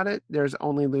know about it, there's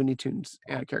only Looney Tunes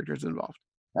characters involved.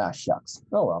 Ah, shucks.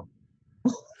 Oh, well.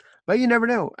 But you never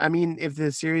know. I mean, if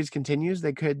the series continues,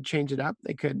 they could change it up.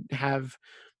 They could have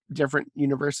different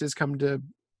universes come to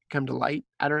light.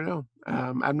 I don't know.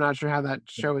 I'm not sure how that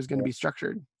show is going to be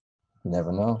structured. You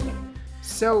never know.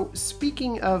 So,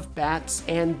 speaking of bats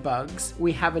and bugs,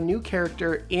 we have a new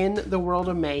character in the World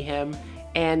of Mayhem,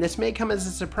 and this may come as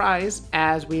a surprise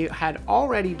as we had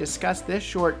already discussed this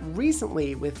short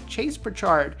recently with Chase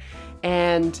Pritchard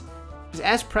and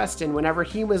S. Preston whenever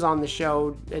he was on the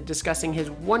show discussing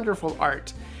his wonderful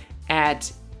art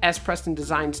at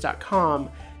sprestondesigns.com.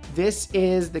 This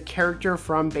is the character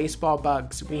from Baseball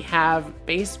Bugs. We have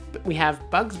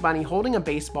Bugs Bunny holding a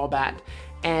baseball bat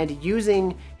and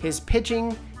using his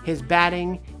pitching, his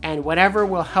batting, and whatever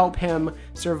will help him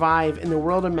survive in the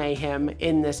World of Mayhem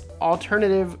in this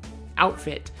alternative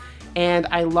outfit. And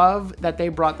I love that they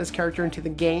brought this character into the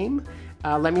game.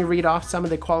 Let me read off some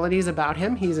of the qualities about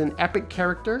him. He's an epic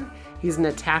character. He's an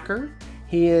attacker.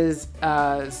 He is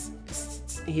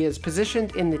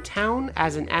positioned in the town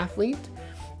as an athlete,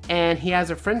 and he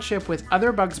has a friendship with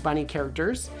other Bugs Bunny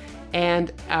characters,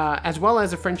 and as well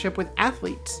as a friendship with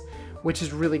athletes, which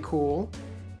is really cool.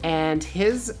 And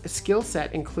his skill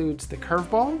set includes the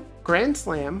curveball, grand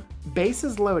slam,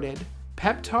 bases loaded,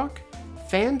 pep talk,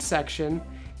 fan section,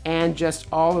 and just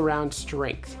all around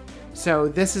strength. So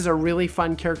this is a really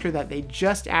fun character that they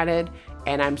just added,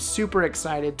 and I'm super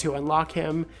excited to unlock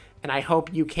him, and I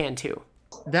hope you can too.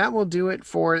 That will do it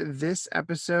for this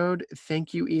episode.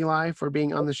 Thank you, Eli, for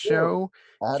being on the show.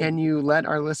 Can you let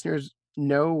our listeners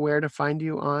know where to find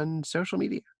you on social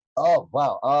media? Oh,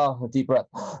 wow. Deep breath.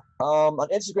 On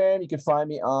Instagram, you can find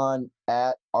me on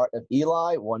at Art of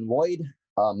Eli, one word,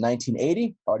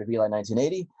 1980, Art of Eli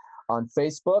 1980. On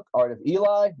Facebook, Art of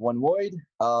Eli, one word.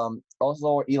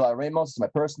 Also, Eli Ramos is my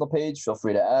personal page. Feel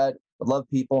free to add. I love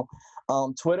people.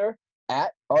 Twitter,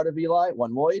 at Art of Eli,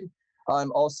 one word.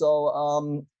 I'm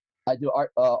also, I do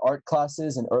art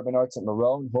classes and urban arts at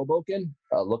Moreau in Hoboken.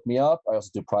 Look me up. I also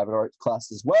do private art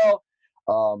classes as well.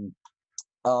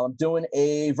 I'm doing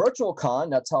a virtual con.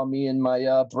 That's how me and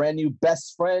my brand new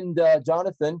best friend,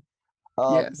 Jonathan,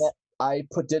 I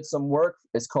did some work.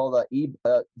 It's called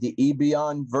the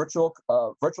eBeyond virtual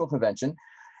convention.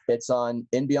 It's on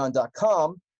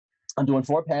inbeyond.com. I'm doing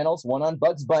 4 panels, one on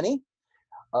Bugs Bunny,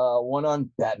 one on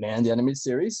Batman, the animated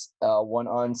series, one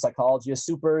on psychology of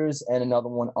supers, and another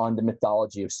one on the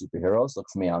mythology of superheroes. Look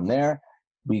for me on there.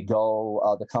 We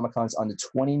go, the Comic-Con's on the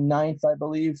 29th, I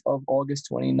believe, of August,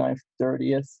 29th,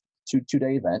 30th,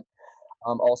 two-day event.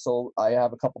 Also, I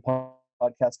have a couple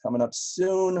podcasts coming up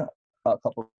soon, a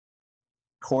couple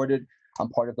recorded. I'm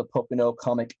part of the Pocono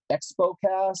Comic Expo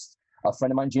cast. A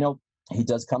friend of mine, Gino, he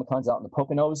does Comic-Cons out in the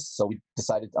Poconos, so we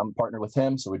decided I'm partnered with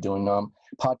him, so we're doing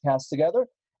podcasts together.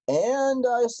 And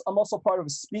I'm also part of a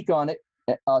Speak On It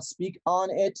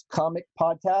comic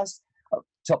podcast. A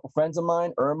couple friends of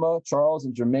mine, Irma, Charles,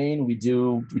 and Jermaine, we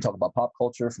talk about pop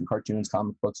culture from cartoons,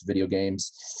 comic books, video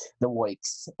games, the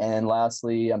Wakes. And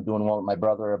lastly, I'm doing one with my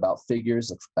brother about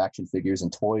figures, action figures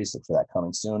and toys. Look for that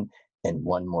coming soon. And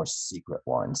one more secret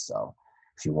one. So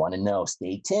if you want to know,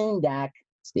 stay tuned, Dak.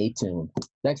 Stay tuned.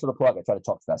 Thanks for the plug. I try to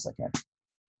talk as fast as I can.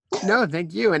 No,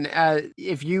 thank you. And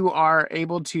if you are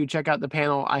able to check out the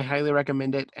panel, I highly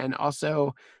recommend it. And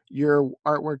also, your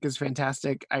artwork is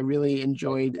fantastic. I really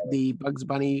enjoyed the Bugs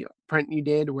Bunny print you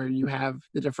did, where you have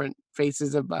the different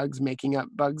faces of Bugs making up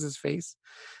Bugs' face.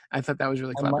 I thought that was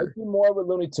really clever. I might do more with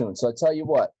Looney Tunes. So I tell you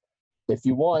what, if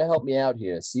you want to help me out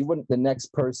here, see what the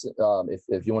next person,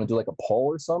 if you want to do like a poll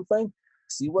or something,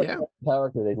 see what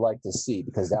character they'd like to see,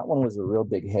 because that one was a real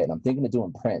big hit. I'm thinking of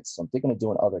doing Prince. I'm thinking of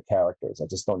doing other characters. I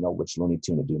just don't know which Looney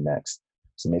Tune to do next.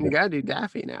 So maybe you gotta do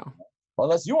Daffy now. Well,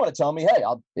 unless you want to tell me, hey,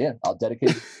 I'll dedicate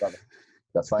it to brother.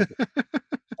 That's fine.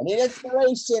 I need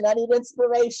inspiration.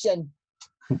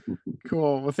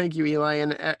 Cool. Well, thank you, Eli.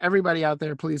 And everybody out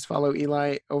there, please follow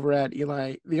Eli over at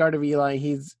Eli, The Art of Eli.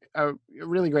 He's a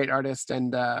really great artist,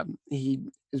 and he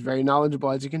is very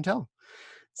knowledgeable, as you can tell.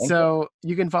 So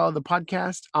you can follow the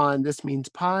podcast on This Means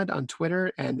Pod on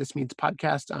Twitter and This Means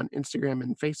Podcast on Instagram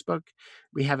and Facebook.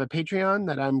 We have a Patreon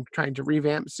that I'm trying to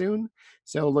revamp soon.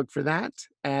 So look for that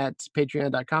at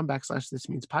patreon.com/This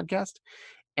Means Podcast.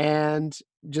 And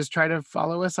just try to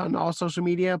follow us on all social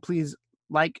media. Please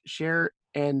like, share,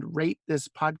 and rate this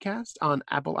podcast on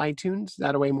Apple iTunes.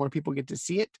 That way more people get to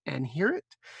see it and hear it.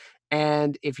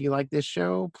 And if you like this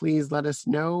show, please let us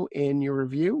know in your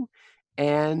review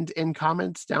and in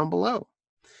comments down below.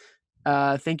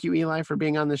 Thank you, Eli, for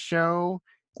being on the show.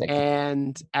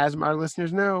 And as our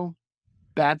listeners know,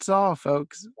 that's all,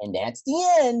 folks. And that's the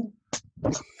end.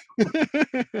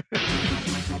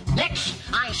 Next,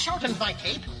 I shortened my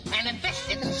tape and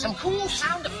invested in some cool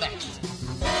sound effects.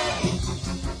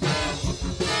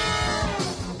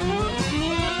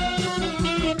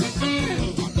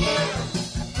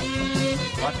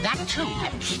 But that too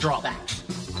had its drawbacks.